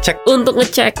 untuk ngecek untuk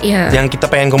ngecek ya. yang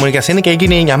kita pengen komunikasi ini kayak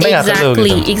gini, nyampe nggak ke lu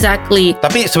gitu. Exactly.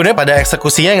 Tapi sebenarnya pada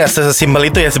eksekusinya nggak sesimpel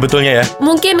itu ya sebetulnya ya.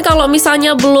 Mungkin kalau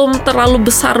misalnya belum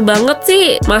terlalu besar banget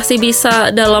sih, masih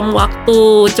bisa dalam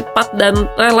waktu cepat dan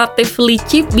relatively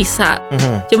cheap bisa.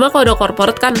 Cuma kalau udah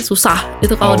corporate kan susah.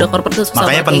 Itu kalau udah corporate itu susah.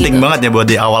 Makanya banget penting gitu. banget ya buat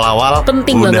di awal-awal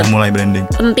Penting udah banget. mulai branding.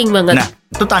 Penting banget. Nah,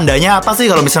 itu tandanya apa sih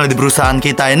kalau misalnya di perusahaan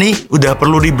kita ini udah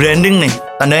perlu rebranding nih?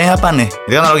 Tandanya apa nih?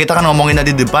 Jadi kan kalau kita kan ngomongin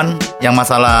tadi di depan yang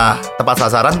masalah tepat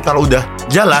sasaran, kalau udah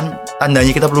jalan,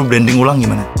 tandanya kita perlu branding ulang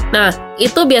gimana? Nah,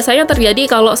 itu biasanya terjadi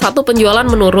kalau satu penjualan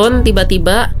menurun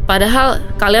tiba-tiba, padahal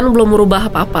kalian belum merubah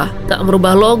apa-apa. Nggak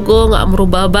merubah logo, nggak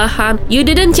merubah bahan. You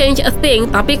didn't change a thing,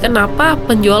 tapi kenapa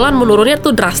penjualan menurunnya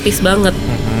tuh drastis banget?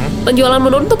 Penjualan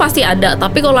menurun tuh pasti ada,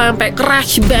 tapi kalau sampai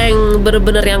crash bang,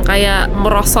 bener-bener yang kayak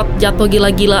merosot jatuh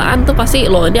gila-gilaan tuh pasti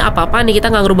loh ini apa-apa nih,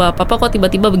 kita nggak ngerubah apa-apa kok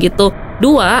tiba-tiba begitu.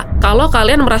 Dua, kalau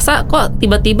kalian merasa kok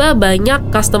tiba-tiba banyak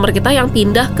customer kita yang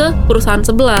pindah ke perusahaan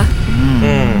sebelah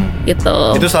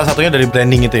gitu. Itu salah satunya dari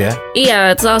branding itu ya.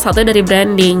 Iya, itu salah satunya dari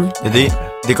branding. Jadi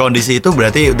di kondisi itu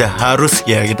berarti udah harus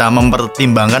ya kita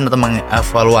mempertimbangkan atau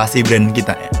mengevaluasi brand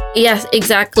kita ya. Yes,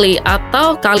 exactly.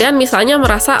 Atau kalian misalnya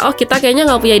merasa, oh kita kayaknya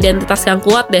nggak punya identitas yang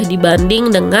kuat deh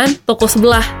dibanding dengan toko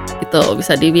sebelah, gitu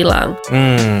bisa dibilang.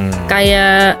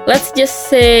 Kayak let's just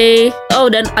say,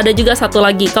 oh dan ada juga satu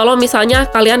lagi, kalau misalnya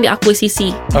kalian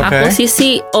diakuisisi, Oke.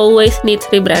 akuisisi always needs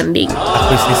rebranding.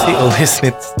 Akuisisi always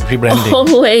needs rebranding.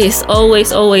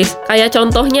 Always. Kayak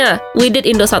contohnya, we did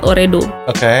Indosat Ooredoo.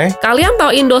 Oke. Kalian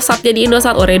tahu Indosat jadi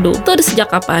Indosat Ooredoo? Itu udah sejak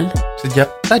kapan?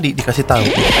 Sejak tadi dikasih tahu.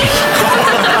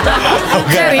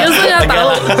 Serius lu nggak tahu?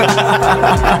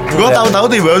 Gue tahu-tahu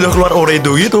tiba udah keluar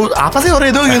Ooredoo gitu. Apa sih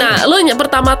Ooredoo gitu? Nah, lu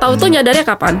pertama tahu tuh nyadarnya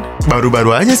kapan?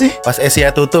 Baru-baru aja sih. Pas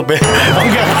Asia tutup ya.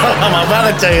 Enggak, lama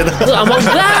banget coy itu. Itu lama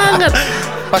banget.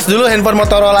 Pas dulu handphone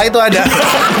Motorola itu ada.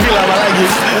 Lebih lama lagi.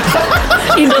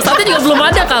 Indosatnya juga belum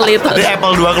ada kali itu. Di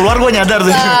Apple 2 keluar gue nyadar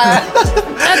tuh.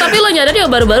 Tapi lo nyadar juga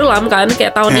baru-baru lam kan,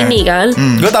 kayak tahun ini kan.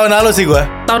 Gue tahun lalu sih gue.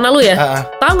 Tahun lalu ya?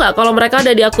 Tahu nggak kalau mereka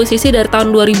ada diakuisisi dari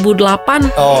tahun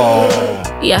 2008? Oh.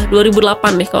 Iya,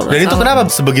 2008 nih kalau nggak Dan itu salah. kenapa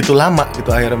sebegitu lama gitu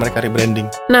akhirnya mereka rebranding?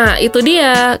 Nah, itu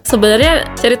dia. Sebenarnya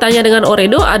ceritanya dengan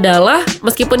Oredo adalah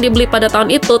meskipun dibeli pada tahun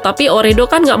itu, tapi Oredo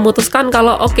kan nggak memutuskan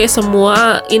kalau oke,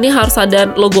 semua ini harus ada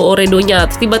logo Oredo-nya.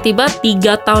 Terus tiba-tiba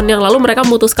 3 tahun yang lalu mereka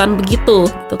memutuskan begitu,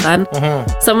 gitu kan.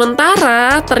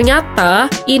 Sementara ternyata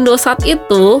Indosat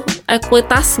itu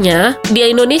ekuitasnya di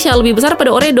Indonesia lebih besar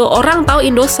pada Oredo. Orang tahu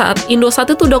Indosat.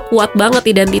 Indosat itu udah kuat banget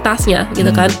identitasnya,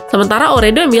 gitu kan. Sementara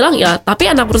Oredo yang bilang ya, tapi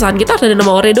anak perusahaan kita harus ada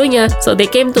nama Oredo-nya. So they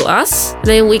came to us,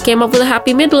 then we came up with a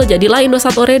happy middle. Jadilah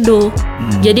Indosat Oredo.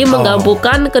 Jadi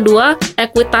menggabungkan kedua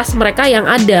ekuitas mereka yang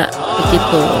ada,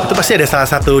 begitu. Itu pasti ada salah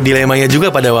satu dilemanya juga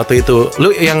pada waktu itu. Lu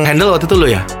yang handle waktu itu lu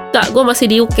ya? Enggak, gue masih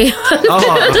di UK. Oh,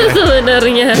 oke.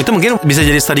 Sebenarnya. Itu mungkin bisa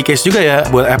jadi study case juga ya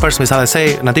buat Appers, misalnya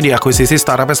say nanti diakuisisi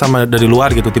startupnya sama dari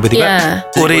luar gitu, tiba-tiba Iya.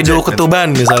 Oredo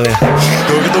Ketuban misalnya.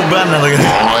 Ketuban atau gitu.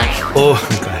 Oh,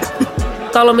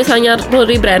 Kalau misalnya lo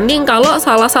rebranding, kalau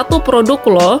salah satu produk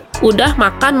lo udah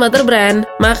makan mother brand,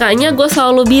 makanya gue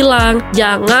selalu bilang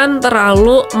jangan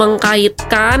terlalu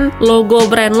mengkaitkan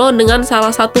logo brand lo dengan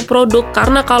salah satu produk,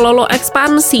 karena kalau lo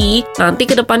ekspansi nanti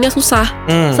kedepannya susah.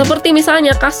 Seperti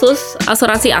misalnya kasus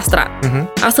asuransi Astra.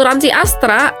 Asuransi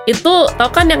Astra itu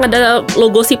tau kan yang ada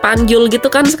logo si Panjul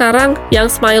gitu kan sekarang, yang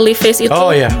smiley face itu.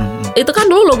 oh ya. Itu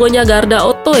kan dulu logonya Garda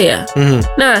Auto ya.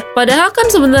 Nah, padahal kan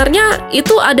sebenarnya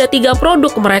itu ada 3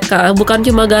 produk mereka, bukan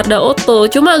cuma Garda Auto.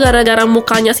 Cuma gara-gara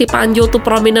mukanya si Panjul tuh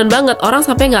prominent banget, orang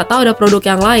sampai nggak tahu ada produk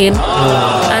yang lain.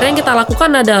 Akhirnya yang kita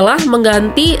lakukan adalah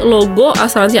mengganti logo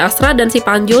asuransi Astra dan si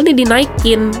Panjul nih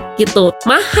dinaikin gitu.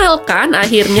 Mahal kan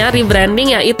akhirnya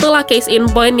rebranding ya. Itulah case in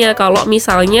point-nya kalau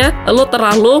misalnya lo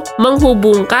terlalu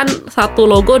menghubungkan satu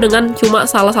logo dengan cuma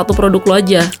salah satu produk lo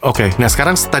aja. Oke, nah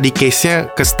sekarang study case-nya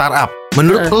ke startup.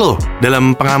 Menurut lo,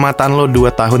 dalam pengamatan lo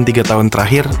 2 tahun, 3 tahun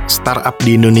terakhir, startup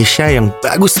di Indonesia yang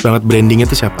bagus banget brandingnya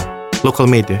itu siapa? Local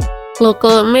made ya?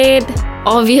 Local made,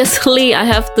 obviously I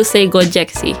have to say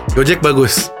Gojek sih. Gojek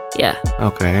bagus. Ya,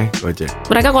 Oke, Gojek.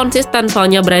 mereka konsisten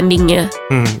soalnya brandingnya.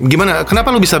 Gimana?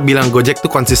 Kenapa lo bisa bilang Gojek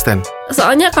tuh konsisten?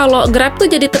 Soalnya kalau Grab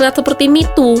tuh jadi terlihat seperti Me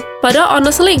Too. Padahal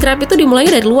honestly Grab itu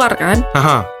dimulainya dari luar kan.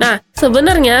 Haha. Nah,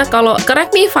 sebenarnya kalau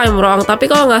correct me if I'm wrong, tapi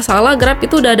kalau nggak salah Grab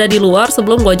itu udah ada di luar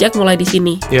sebelum Gojek mulai di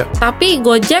sini. Iya. Tapi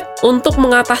Gojek untuk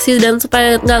mengatasi dan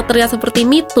supaya nggak terlihat seperti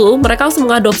Me Too, mereka harus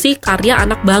mengadopsi karya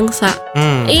anak bangsa.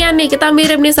 Iya nih, kita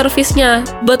mirip nih servisnya,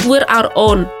 but we're our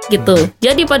own gitu.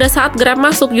 Jadi pada saat Grab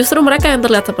masuk, justru mereka yang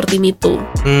terlihat seperti Me Too.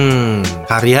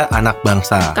 Karya anak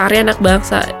bangsa. Karya anak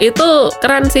bangsa itu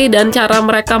keren sih, dan cara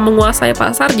mereka menguasai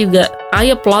pasar juga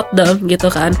I applaud them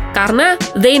gitu kan, karena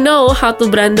they know how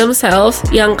to brand themselves.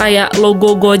 Yang kayak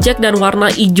logo Gojek dan warna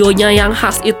hijaunya yang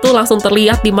khas itu langsung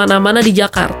terlihat di mana-mana di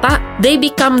Jakarta. They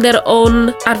become their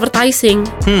own advertising.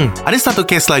 Ada satu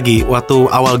case lagi waktu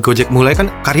awal Gojek mulai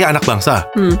kan karya anak bangsa.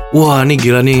 Wah, ini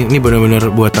gila nih, ini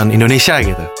benar-benar buatan Indonesia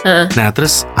gitu. Nah,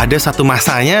 terus ada satu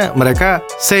masanya mereka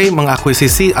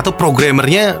mengakuisisi atau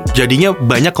programmernya jadinya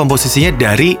banyak komposisinya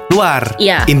dari luar,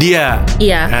 Iya. India.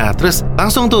 Iya. Nah, terus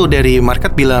langsung tuh dari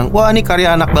market bilang, wah ini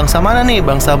karya anak bangsa mana nih?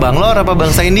 Bangsa Banglor apa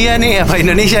bangsa India nih? Apa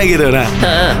Indonesia gitu. Nah,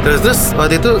 terus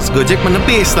waktu itu Gojek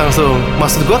menepis langsung.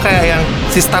 Maksud gue kayak yang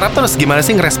si startup terus gimana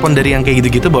sih ngerespon dari yang kayak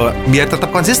gitu-gitu bahwa biar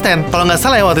tetap konsisten. Kalau nggak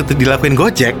salah ya waktu itu dilakuin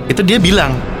Gojek, itu dia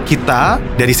bilang kita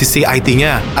dari sisi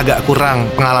IT-nya agak kurang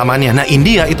pengalamannya. Nah,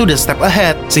 India itu udah step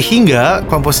ahead, sehingga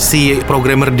komposisi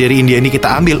programmer dari India ini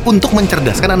kita ambil untuk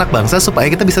mencerdaskan anak bangsa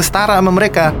supaya kita bisa setara sama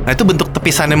mereka. Nah, itu bentuk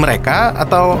tepisannya mereka,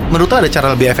 atau menurut lo ada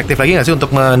cara lebih efektif lagi nggak sih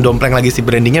untuk mendompleng lagi si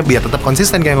brandingnya biar tetap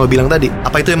konsisten kayak yang lo bilang tadi?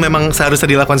 Apa itu yang memang seharusnya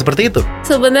dilakukan seperti itu?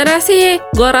 Sebenarnya sih,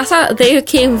 gue rasa they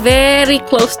came very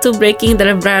close to breaking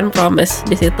their brand promise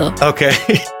di situ. Oke.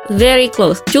 Very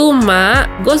close. Cuma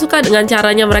gue suka dengan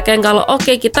caranya mereka yang kalau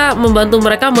oke, kita membantu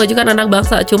mereka memajukan anak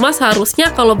bangsa. Cuma seharusnya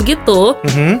kalau begitu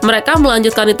mereka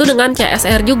melanjutkan itu dengan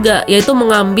CSR juga, yaitu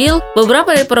mengambil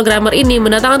beberapa dari programmer ini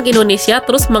mendatangkan ke Indonesia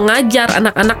terus mengajar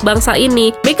anak-anak bangsa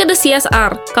ini. Make it the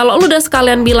CSR. Kalau lu udah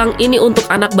sekalian bilang ini untuk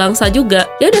anak bangsa juga,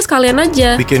 ya udah sekalian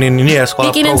aja Bikinin ini ya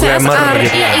sekolah bikinin programmer CSR.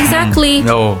 gitu. Iya, exactly.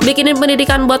 No. Bikinin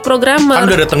pendidikan buat programmer.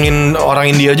 Kan udah datengin orang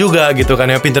India juga gitu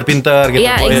kan, yang pinter-pinter gitu.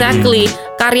 Iya, pokoknya. exactly.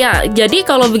 Karya. Jadi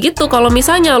kalau begitu, kalau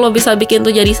misalnya lo bisa bikin tuh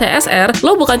jadi CSR,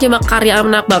 lo bukan cuma karya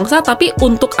anak bangsa, tapi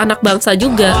untuk anak bangsa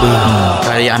juga.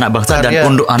 Karya anak bangsa Karya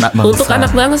dan untuk anak bangsa. Untuk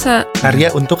anak bangsa. Karya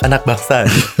untuk anak bangsa.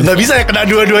 Nggak bisa ya kena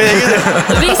dua-duanya gitu.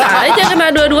 Bisa aja kena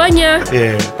dua-duanya.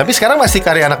 Iya. Tapi sekarang masih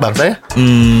karya anak bangsa ya?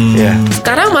 Iya.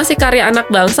 Sekarang masih karya anak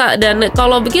bangsa, dan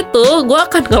kalau begitu gue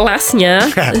akan ngelesnya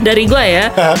dari gue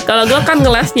ya. Kalau gue akan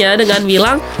ngelesnya dengan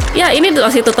bilang, ya ini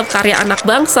masih tetap karya anak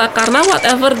bangsa, karena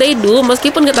whatever they do, meskipun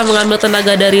meskipun kita mengambil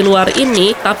tenaga dari luar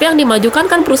ini, tapi yang dimajukan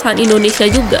kan perusahaan Indonesia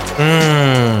juga.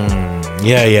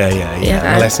 Iya. Iya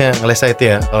kan? Ngelesnya itu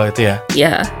ya, kalau itu ya.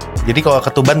 Ya. Jadi kalau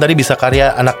ketuban tadi bisa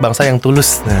karya anak bangsa yang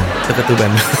tulus. Nah, itu ketuban.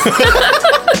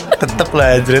 Tetep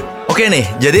lah, Jret. Oke nih,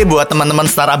 jadi buat teman-teman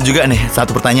startup juga nih,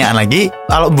 satu pertanyaan lagi.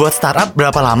 Kalau buat startup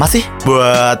berapa lama sih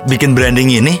buat bikin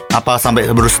branding ini? Apa sampai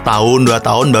baru setahun, 2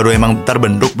 tahun baru emang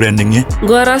terbentuk brandingnya?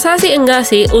 Gua rasa sih enggak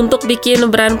sih. Untuk bikin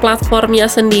brand platformnya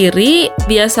sendiri,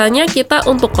 biasanya kita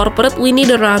untuk corporate we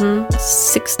need around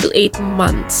 6 to 8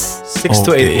 months. 6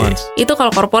 to 8 Oke. months. Itu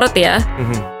kalau corporate ya.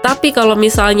 Mhm. Tapi kalau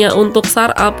misalnya untuk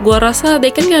startup, gua rasa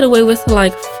they can get away with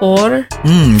like 4.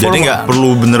 Jadi nggak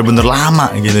perlu bener-bener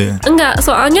lama gitu ya? Enggak,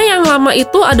 soalnya yang lama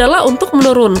itu adalah untuk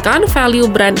menurunkan value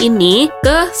brand ini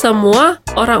ke semua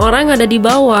orang-orang yang ada di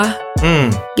bawah.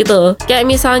 Gitu. Kayak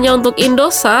misalnya untuk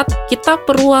Indosat, kita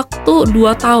perlu waktu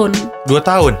 2 tahun. 2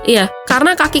 tahun. Iya,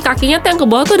 karena kaki-kakinya tuh yang ke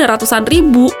bawah tuh ada ratusan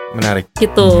ribu Menarik.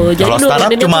 gitu. Kalau startup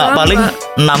nuruninnya cuma tuh lama. paling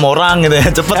 6 orang gitu ya,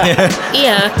 cepetnya.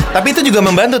 Iya. Tapi itu juga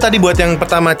membantu tadi buat yang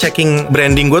pertama checking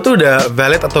branding gue tuh udah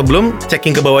valid atau belum.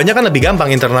 Checking ke bawahnya kan lebih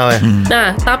gampang internalnya.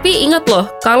 Nah, tapi ingat loh,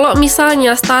 kalau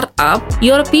misalnya startup,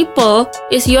 your people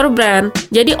is your brand.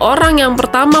 Jadi orang yang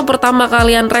pertama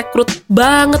kalian rekrut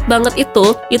banget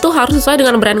itu harus sesuai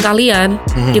dengan brand kalian,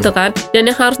 gitu kan? Dan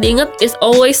yang harus diingat is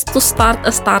always to start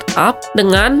a startup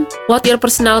dengan what your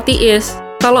personality is.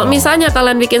 Kalau misalnya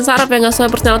kalian bikin startup yang nggak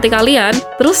sesuai personality kalian,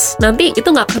 terus nanti itu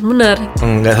nggak akan benar.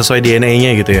 Nggak sesuai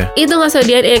DNA-nya gitu ya. Itu nggak sesuai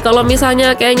DNA. Kalau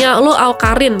misalnya kayaknya lo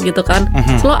Awkarin gitu kan,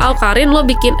 lo Awkarin, lo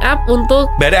bikin app untuk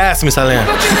Badass misalnya.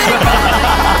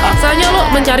 misalnya lo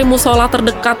mencari musola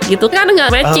terdekat gitu kan, nggak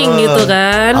matching gitu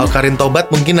kan. Awkarin Tobat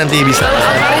mungkin nanti bisa.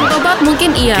 Awkarin Tobat mungkin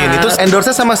iya. Mungkin itu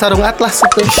endorse sama sarung atlas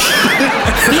itu.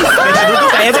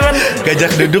 Kayaknya cuman Gajah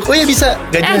duduk. Oh ya bisa.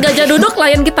 Gajah duduk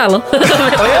klien kita loh.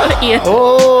 Oh ya? Iya.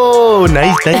 Oh,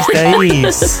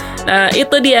 nice. Nah,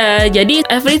 itu dia. Jadi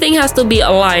everything has to be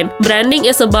aligned. Branding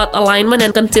is about alignment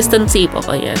and consistency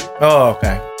pokoknya. Oh, oke.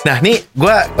 Nah, nih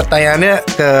gue pertanyaannya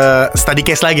ke study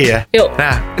case lagi ya. Yuk.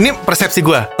 Nah, ini persepsi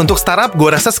gue. Untuk startup, gue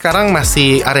rasa sekarang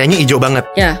masih areanya hijau banget.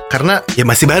 Ya. Karena ya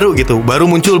masih baru gitu. Baru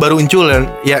muncul.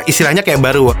 Dan ya istilahnya kayak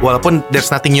baru. Walaupun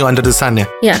there's nothing new under the sun ya.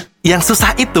 Ya. Yang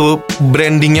susah itu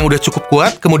branding yang udah cukup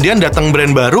kuat, kemudian datang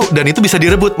brand baru dan itu bisa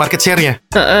direbut market share-nya.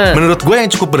 Menurut gue yang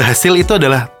cukup berhasil itu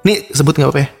adalah, nih sebut nggak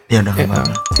apa ya? ya udah nggak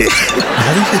apa-apa.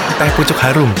 Teh pucuk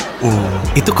harum.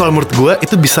 Itu kalau menurut gue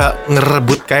itu bisa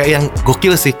ngerebut kayak yang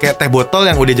gokil sih, kayak teh botol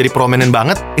yang udah jadi prominent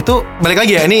banget. Itu balik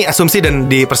lagi ya, ini asumsi dan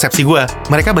di persepsi gue,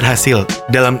 mereka berhasil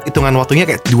dalam hitungan waktunya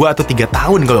kayak 2 atau 3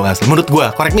 tahun kalau nggak salah. Menurut gue,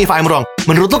 correct me if I'm wrong.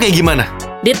 Menurut lo kayak gimana?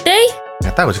 Did they?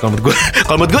 Nggak tahu sih kalau menurut gue.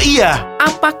 Kalau menurut gue iya.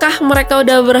 Apakah mereka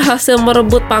udah berhasil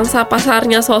merebut pangsa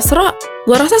pasarnya Sosro?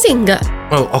 Gua rasa sih enggak.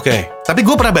 Oh, oke. Tapi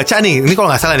gue pernah baca nih, ini kalau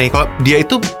nggak salah nih, kalau dia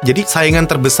itu jadi saingan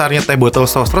terbesarnya teh botol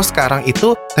Sosro sekarang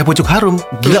itu teh pucuk harum.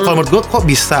 Gila, kalau menurut gue kok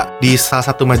bisa di salah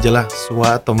satu majalah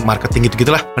SWA atau marketing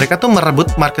gitu-gitulah. Mereka tuh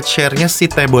merebut market share-nya si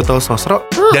teh botol Sosro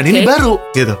dan ini baru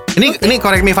gitu. Ini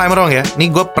correct me if I'm wrong ya. Ini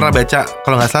gue pernah baca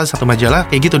kalau nggak salah satu majalah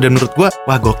kayak gitu, dan menurut gue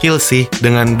wah gokil sih,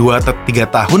 dengan 2 atau 3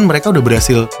 tahun mereka udah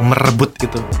berhasil merebut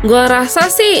gitu. Gua rasa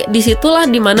sih disitulah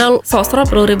dimana Sosro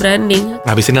perlu rebranding.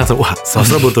 Habis ini langsung wah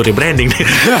Sosro butuh rebranding nih.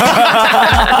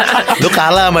 Lu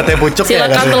kalah sama teh pucuk ya.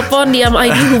 Silakan telepon Diam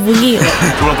ID hubungi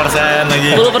 10% lagi.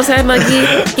 10% lagi.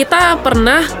 Kita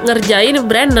pernah ngerjain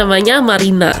brand namanya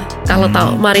Marina. Kalau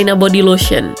tahu Marina body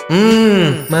lotion.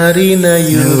 Marina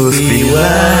UV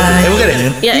One. Bukan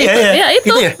ya? Ya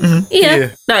itu. Itu ya? Iya. Iya.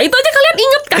 Nah, itu aja kalian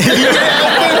inget kan?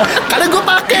 Karena gue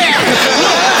pakai.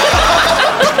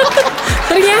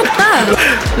 Ternyata.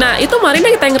 Nah, itu Marina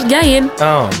kita yang ngerjain.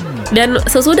 Oh. Dan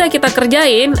sesudah kita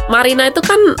kerjain, Marina itu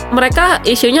kan mereka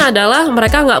isunya adalah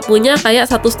mereka nggak punya kayak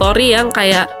satu story yang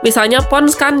kayak misalnya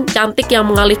Pons kan cantik yang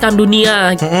mengalihkan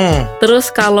dunia.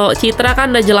 Terus kalau Citra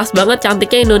kan udah jelas banget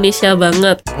cantiknya Indonesia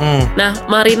banget. Nah,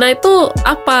 Marina itu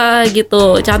apa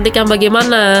gitu, cantik yang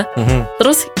bagaimana?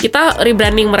 Terus kita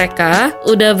rebranding mereka,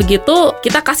 udah begitu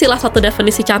kita kasihlah satu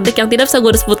definisi cantik yang tidak bisa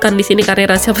gue sebutkan di sini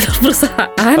karena rahasia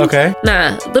perusahaan. Oke.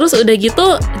 Nah, terus udah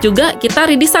gitu juga kita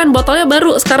redesign botolnya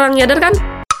baru sekarang, nyadar kan?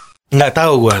 Nggak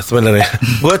tahu gue sebenarnya.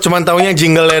 Gue cuma taunya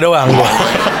jingle-nya doang gua.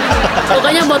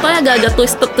 Pokoknya botolnya agak-agak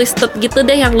twisted gitu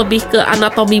deh, yang lebih ke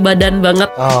anatomi badan banget.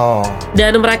 Oh.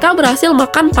 Dan mereka berhasil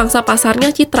makan pangsa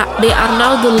pasarnya Citra. They are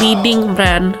now the leading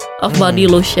brand of body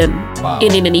lotion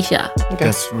in Indonesia.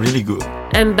 That's really good.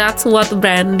 And that's what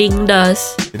branding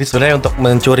does. Jadi sebenarnya untuk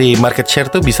mencuri market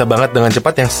share tuh bisa banget dengan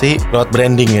cepat yang si lewat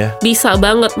branding ya. Bisa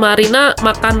banget. Marina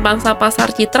makan pangsa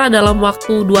pasar Citra dalam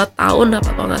waktu 2 tahun apa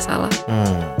kalau nggak salah.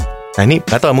 Nah ini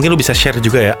gak tau, mungkin lu bisa share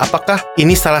juga ya. Apakah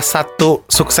ini salah satu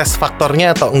sukses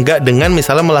faktornya atau enggak dengan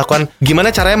misalnya melakukan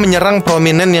gimana caranya menyerang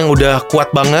prominent yang udah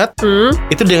kuat banget.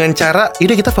 Itu dengan cara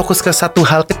udah kita fokus ke satu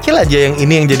hal kecil aja yang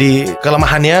ini yang jadi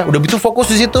kelemahannya. Udah gitu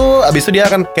fokus di situ. Abis itu dia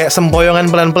akan kayak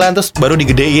sempoyongan pelan-pelan terus baru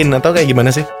digedein atau kayak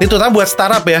gimana sih? Ini terutama buat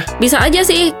startup ya. Bisa aja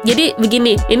sih. Jadi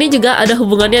begini, ini juga ada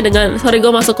hubungannya dengan, sorry gue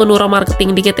masuk ke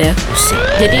neuromarketing dikit ya.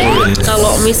 Jadi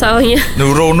kalau misalnya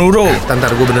Nuro.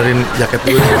 Ntar gue benerin jaket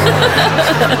gue.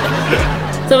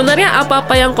 sebenarnya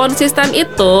apa-apa yang konsisten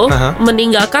itu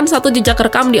meninggalkan satu jejak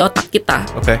rekam di otak kita.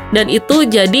 Oke. Dan itu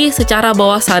jadi secara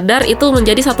bawah sadar itu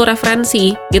menjadi satu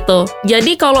referensi gitu.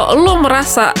 Jadi kalau lo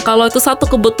merasa kalau itu satu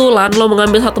kebetulan lo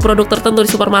mengambil satu produk tertentu di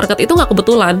supermarket, itu nggak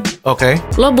kebetulan. Oke.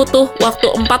 Lo butuh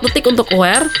waktu 4 detik untuk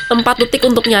aware, 4 detik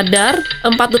untuk nyadar,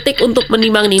 4 detik untuk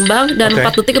menimbang-nimbang, dan Oke.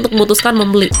 4 detik untuk memutuskan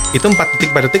membeli. Itu 4 detik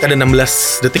per detik ada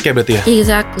 16 detik ya berarti ya?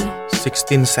 Exactly.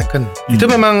 16 second. Itu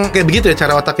memang kayak begitu ya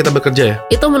cara otak kita bekerja ya?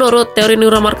 Itu menurut teori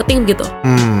neuromarketing gitu.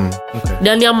 Oke.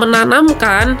 Dan yang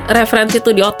menanamkan referensi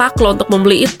itu di otak lo untuk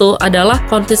membeli itu adalah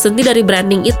consistency dari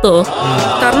branding itu.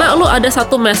 Karena lo ada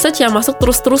satu message yang masuk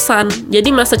terus-terusan. Jadi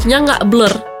message-nya nggak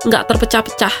blur, nggak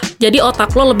terpecah-pecah. Jadi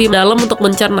otak lo lebih dalam untuk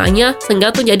mencernanya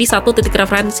sehingga tuh jadi satu titik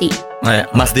referensi. Nah,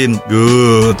 Mas Din,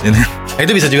 good ini.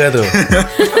 Itu bisa juga tuh.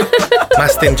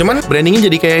 Mas Tin, cuman brandingnya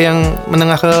jadi kayak yang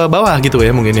menengah ke bawah gitu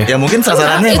ya mungkin ya? Ya mungkin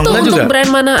sasarannya itu emang untuk juga. brand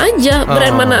mana aja.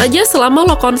 Brand mana aja selama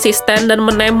lo konsisten dan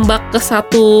menembak ke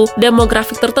satu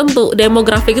demografik tertentu,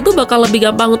 demografik itu bakal lebih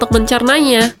gampang untuk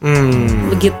mencernanya.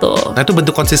 Begitu. Nah itu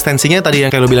bentuk konsistensinya tadi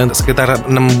yang kayak lo bilang sekitar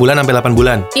 6 bulan sampai 8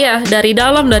 bulan. Iya, dari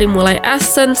dalam, dari mulai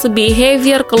essence,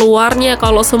 behavior, keluarnya,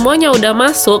 kalau semuanya udah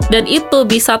masuk dan itu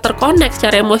bisa terkonek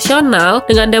secara emosional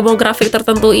dengan demografik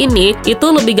tertentu ini, itu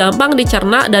lebih gampang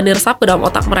dicerna dan diresap ke dalam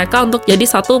otak mereka untuk jadi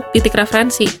satu titik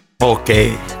referensi.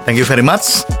 Oke, thank you very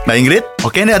much Mbak Ingrid.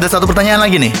 Oke, ini ada satu pertanyaan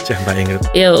lagi nih. Cih Mbak Ingrid.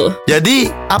 Yo.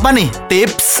 Jadi apa nih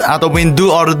tips ataupun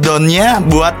do or don't-nya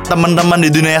buat teman-teman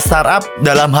di dunia startup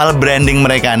dalam hal branding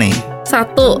mereka nih?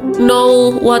 1,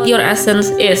 know what your essence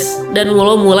is, dan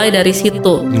lo mulai dari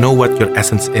situ. Know what your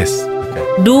essence is.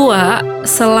 2,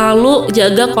 selalu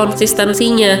jaga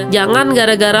konsistensinya. Jangan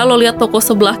gara-gara lo lihat toko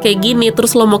sebelah kayak gini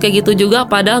terus lo mau kayak gitu juga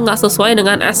padahal nggak sesuai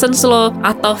dengan essence lo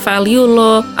atau value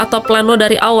lo atau plan lo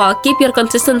dari awal. Keep your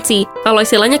consistency. Kalau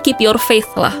istilahnya keep your faith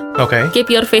lah. Oke. Keep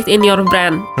your faith in your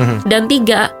brand. Dan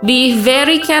 3, be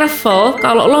very careful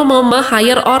kalau lo mau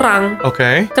hire orang.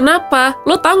 Oke. Kenapa?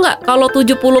 Lo tau nggak kalau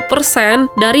 70%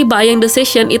 dari buying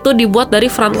decision itu dibuat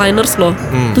dari frontliners lo.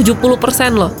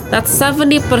 70% lo. That's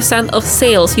 70% of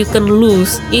sales you can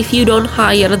lose if you don't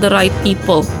hire the right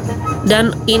people.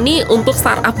 Dan ini untuk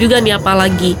startup juga nih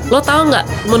apalagi. Lo tahu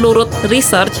nggak, menurut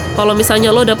research, kalau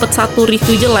misalnya lo dapet 1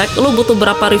 review jelek, lo butuh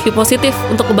berapa review positif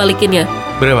untuk kebalikinnya?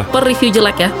 Berapa? Per review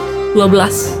jelek ya,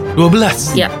 12.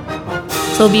 12? Ya.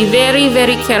 So be very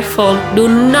very careful. Do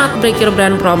not break your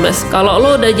brand promise. Kalau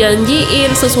lo udah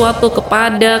janjiin sesuatu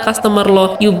kepada customer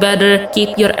lo, you better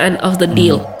keep your end of the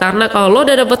deal. Karena kalau lo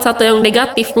udah dapet 1 yang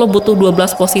negatif, lo butuh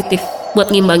 12 positif buat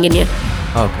ngimbanginnya.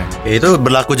 Oke. Ya, itu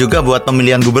berlaku juga buat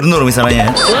pemilihan gubernur misalnya.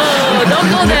 Wow, don't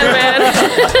go there, man.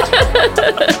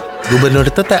 Gubernur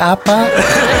itu teh apa?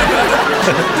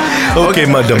 Oke,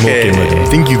 madam. Oke. Oke, madam.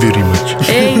 Thank you very much.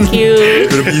 Thank you.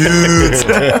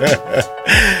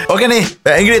 Oke nih,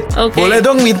 Mbak Ingrid, Oke. boleh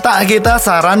dong minta kita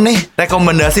saran nih,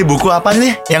 rekomendasi buku apa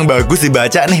nih yang bagus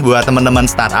dibaca nih buat teman-teman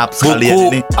startup sekalian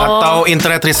Buku ini? atau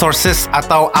internet resources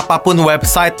atau apapun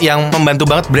website yang membantu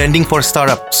banget branding for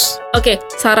startups. Oke,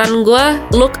 saran gue,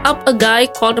 look up a guy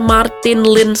called Martin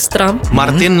Lindstrom.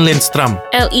 Martin Lindstrom.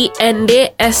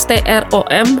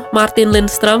 Lindstrom, Martin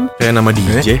Lindstrom. Kayak nama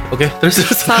DJ. Oke, terus.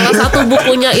 Salah satu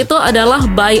bukunya itu adalah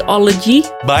Biology,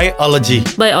 Biology.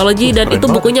 dan itu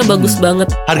bukunya bagus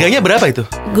banget. Harganya berapa itu?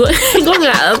 Gue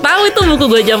nggak tahu itu buku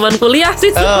gue zaman kuliah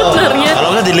sih sebenarnya.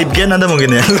 Kalau nggak di Libgen ada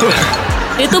mungkin ya.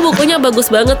 Itu bukunya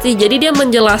bagus banget sih. Jadi dia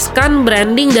menjelaskan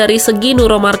branding dari segi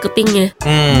neuromarketingnya.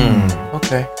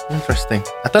 Oke, interesting.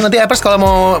 Atau nanti Appers kalau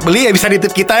mau beli ya bisa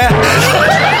nitip kita ya.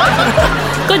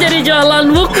 Kok jadi jualan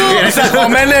buku? Bisa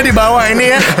komennya di bawah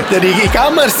ini ya. Jadi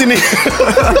e-commerce ini.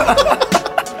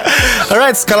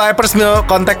 Alright, kalau Appers mau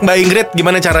kontak Mbak Ingrid,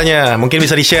 gimana caranya? Mungkin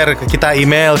bisa di-share ke kita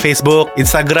email, Facebook,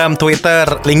 Instagram, Twitter,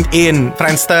 LinkedIn,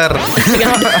 Friendster.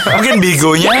 Mungkin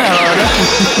Bigonya kalau ada.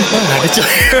 Nggak ada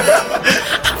cuy.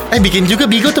 Bikin juga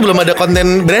Bigo tuh belum ada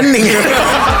konten branding.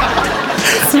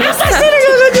 Susah sih,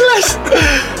 nggak jelas.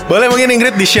 Boleh mungkin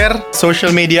Ingrid di-share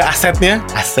social media asetnya?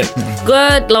 Aset.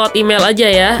 Gue lewat email aja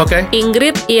ya. Oke.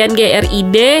 Ingrid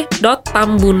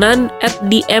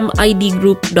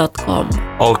ingrid.tambunan@dmidgroup.com.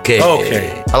 Oke.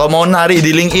 Oke. Kalau mau nari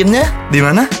di LinkedIn-nya di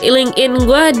mana? LinkedIn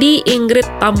gue di Ingrid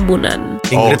Tambunan.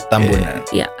 Ingrid Oke. Tambunan.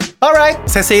 Ya. Alright,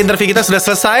 sesi interview kita sudah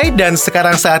selesai dan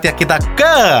sekarang saatnya kita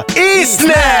ke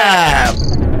eSnap.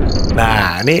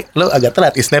 Nah, ini lo agak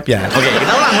telat eSnap-nya. Oke, kita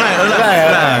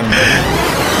ulang.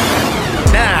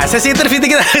 Nah, sesi interview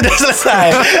kita sudah selesai.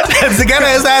 Dan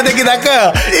sekarang saatnya kita ke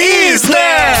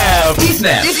eSnap.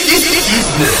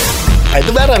 Nah, itu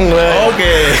bareng loh.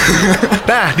 Oke.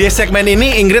 Nah, di segmen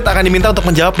ini Ingrid akan diminta untuk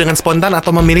menjawab dengan spontan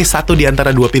atau memilih satu di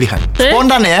antara dua pilihan.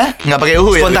 Spontan ya, nggak pakai ya.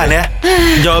 Spontan ya.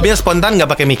 Jawabnya spontan, nggak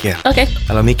pakai mikir. Oke.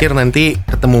 Kalau mikir nanti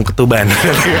ketemu ketuban.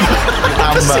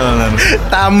 Tambal.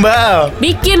 Tambal.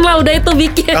 Bikin lah, udah itu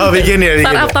bikin. Oh, bikin ya, bikin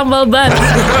Startup ya. tambal ban.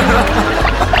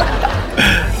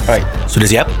 Alright, sudah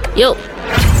siap? Yuk,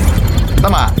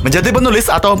 Pertama, menjadi penulis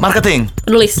atau marketing?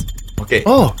 penulis. Oke.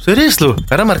 Oh, serius lu?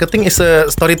 Karena marketing is a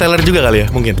storyteller juga kali ya,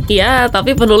 mungkin. Iya,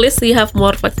 tapi penulis you have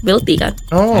more flexibility kan.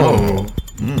 Oh.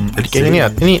 Jadi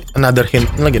kayaknya ini another hint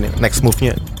lagi nih. Next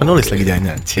move-nya penulis lagi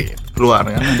jangan. Keluar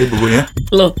kan nanti bukunya.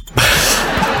 Loh,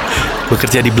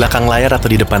 Bekerja di belakang layar atau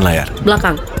di depan layar?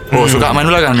 belakang. Oh, suka main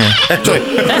belakang ya. Coy.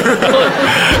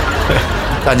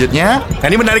 Selanjutnya, Nah,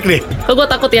 ini menarik nih. Kok gue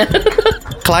takut ya?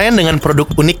 Klien dengan produk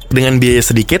unik dengan biaya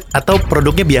sedikit atau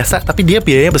produknya biasa tapi dia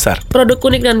biayanya besar? Produk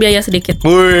unik dan biaya sedikit.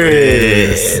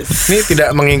 Wih. Ini tidak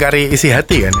mengingkari isi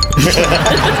hati kan?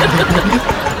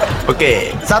 oke.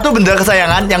 Satu benda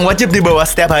kesayangan yang wajib dibawa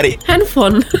setiap hari.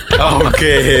 Handphone.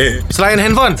 Oke. Selain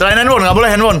handphone? Selain handphone, nggak boleh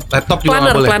handphone. Laptop juga Planner,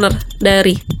 nggak boleh? planner.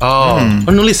 Diary. Oh,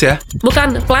 penulis ya?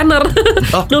 Bukan, planner.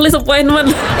 Oh. Nulis appointment.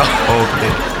 Oke.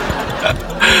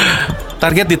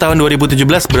 Target di tahun 2017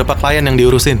 berapa klien yang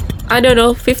diurusin? I don't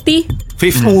know, 50?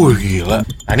 50. Gila.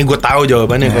 Nah, ini gue tahu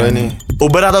jawabannya kalau ini.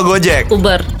 Uber atau Gojek?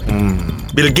 Uber.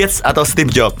 Bill Gates atau Steve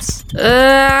Jobs?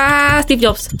 Steve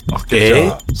Jobs.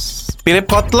 Oke. Philip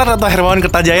Kotler atau Hermawan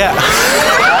Kertajaya?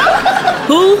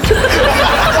 Who?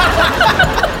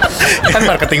 Kan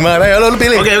marketing banget. Ayo lu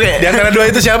pilih. Oke. Di antara dua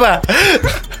itu siapa?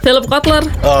 Philip Kotler.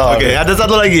 Oh, Oke, ada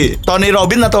satu lagi. Tony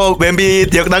Robbins atau Bambi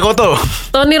Diaknakoto?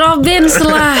 Tony Robbins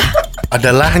lah.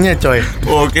 Ada lahnya coy.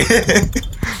 Oke.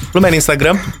 Lu main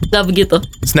Instagram, Gak begitu.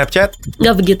 Snapchat,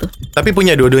 Gak begitu. tapi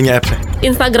punya dua-duanya appsnya.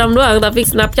 Instagram doang, tapi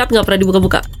Snapchat gak pernah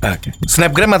dibuka-buka. Oke.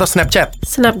 Snapgram atau Snapchat?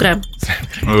 Snapgram.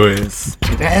 Wes.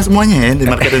 Kayaknya semuanya ya di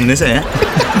market Indonesia ya.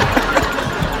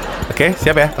 Oke,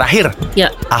 siap ya. Terakhir, Ya,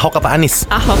 Ahok apa Anies?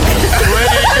 Ahok.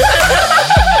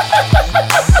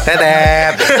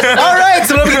 Tetet. Alright,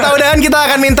 sebelum kita udahan, kita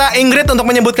akan minta Ingrid untuk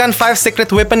menyebutkan 5 secret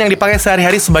weapon yang dipakai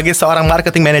sehari-hari sebagai seorang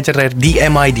marketing manager dari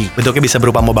DMID. Bentuknya bisa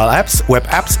berupa mobile apps, web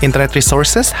apps, internet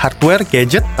resources, hardware,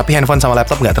 gadget, tapi handphone sama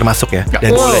laptop nggak termasuk ya. Nggak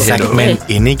Dan boleh, segmen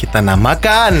ini kita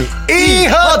namakan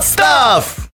E-Hot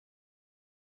Stuff.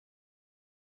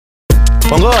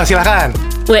 Monggo, silakan.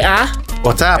 WA,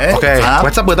 WhatsApp, oke. WhatsApp.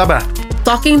 WhatsApp buat apa?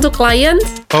 talking to clients.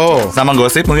 Oh, Sama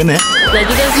gosip mungkin ya. Nah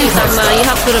juga sih karena you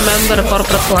have to remember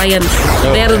corporate clients.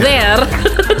 They're there.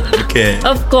 Oke.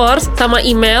 Of course, sama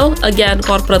email. Again,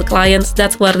 corporate clients,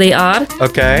 that's where they are.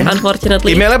 oke.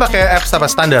 Unfortunately. Emailnya pakai apps apa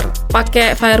standar?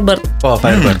 Pakai Firebird. Oh,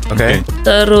 Firebird. Oke.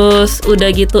 Terus udah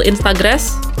gitu Instagram,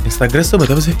 Instagram tuh buat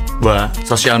apa sih? Wah,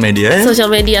 sosial media ya. sosial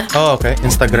media. Oh, oke.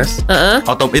 Instagram.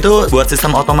 Itu buat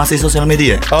sistem otomasi sosial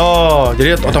media. Oh,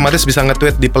 jadi otomatis bisa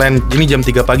nge-tweet di plan ini jam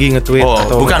 3 pagi nge-tweet Oh,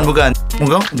 atau bukan.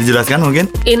 Monggo dijelaskan mungkin.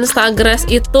 Instagram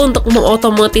itu untuk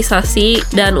mengotomatisasi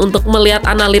dan untuk melihat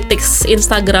analytics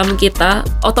Instagram kita.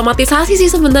 Otomatisasi sih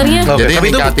sebenarnya. Oke, Jadi tapi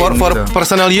itu ningkatin for gitu.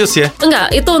 personal use ya. Enggak,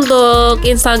 itu untuk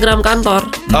Instagram kantor.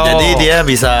 Oh. Jadi dia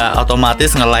bisa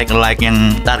otomatis nge-like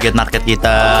yang target market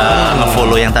kita,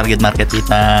 nge-follow yang target market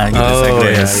kita gitu Oh,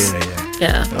 Instagram. iya.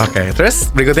 Ya, Oke,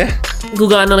 terus berikutnya?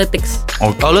 Google Analytics.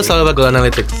 Oke. Oh, lu selalu pakai Google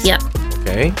Analytics. Ya,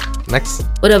 Oke, next.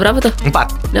 udah berapa tuh?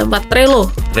 4. Udah 4. Trello.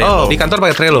 Oh, di kantor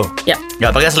pakai Trello. Ya,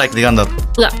 Nggak pakai Slack di kantor.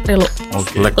 enggak Trello.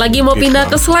 Oke. Lagi mau pindah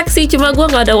ke Slack sih, cuma gue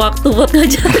nggak ada waktu buat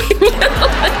ngajarinnya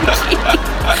lagi.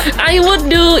 I would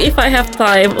do if I have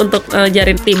time untuk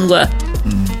ngajarin tim gue.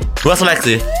 Gua Slack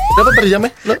sih. Berapa per jamnya?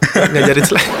 Lu ngajarin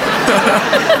Slack.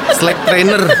 Slack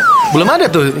trainer. Belum ada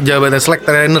tuh jawabannya Slack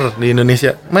trainer di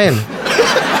Indonesia. Main.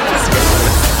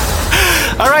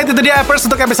 Alright, itu dia Appers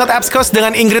untuk episode Apps Coast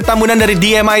dengan Ingrid Tambunan dari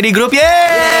DMID Group.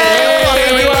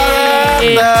 Yeay!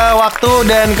 Waktu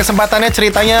dan kesempatannya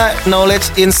ceritanya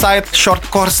Knowledge Insight Short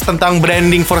Course tentang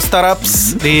branding for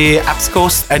startups di Apps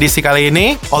Coast edisi kali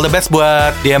ini. All the best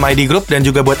buat DMID Group dan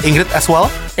juga buat Ingrid as well.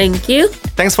 Thank you.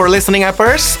 Thanks for listening,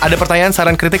 Appers. Ada pertanyaan,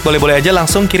 saran, kritik, boleh-boleh aja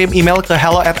langsung kirim email ke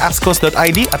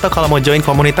hello@appscoast.id, atau kalau mau join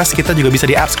komunitas kita juga bisa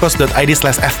di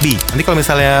appscoast.id/fb. Nanti kalau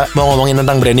misalnya mau ngomongin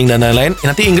tentang branding dan lain-lain,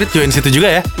 nanti Ingrid join situ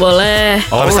juga ya. Boleh.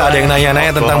 Kalau misalnya ada yang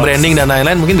nanya-nanya tentang branding dan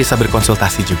lain-lain, mungkin bisa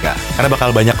berkonsultasi juga. Karena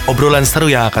bakal banyak obrolan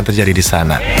seru yang akan terjadi di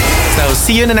sana. So,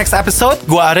 see you in the next episode.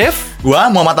 Gua Arif.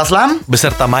 Gua Muhammad Aslam.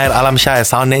 Beserta Maher Alamsyah,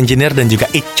 sound engineer, dan juga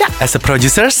Ica as a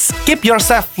producers. Keep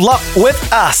yourself locked with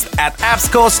us at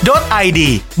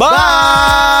appscoast.id.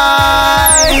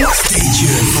 Bye! Stay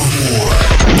tuned for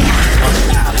more.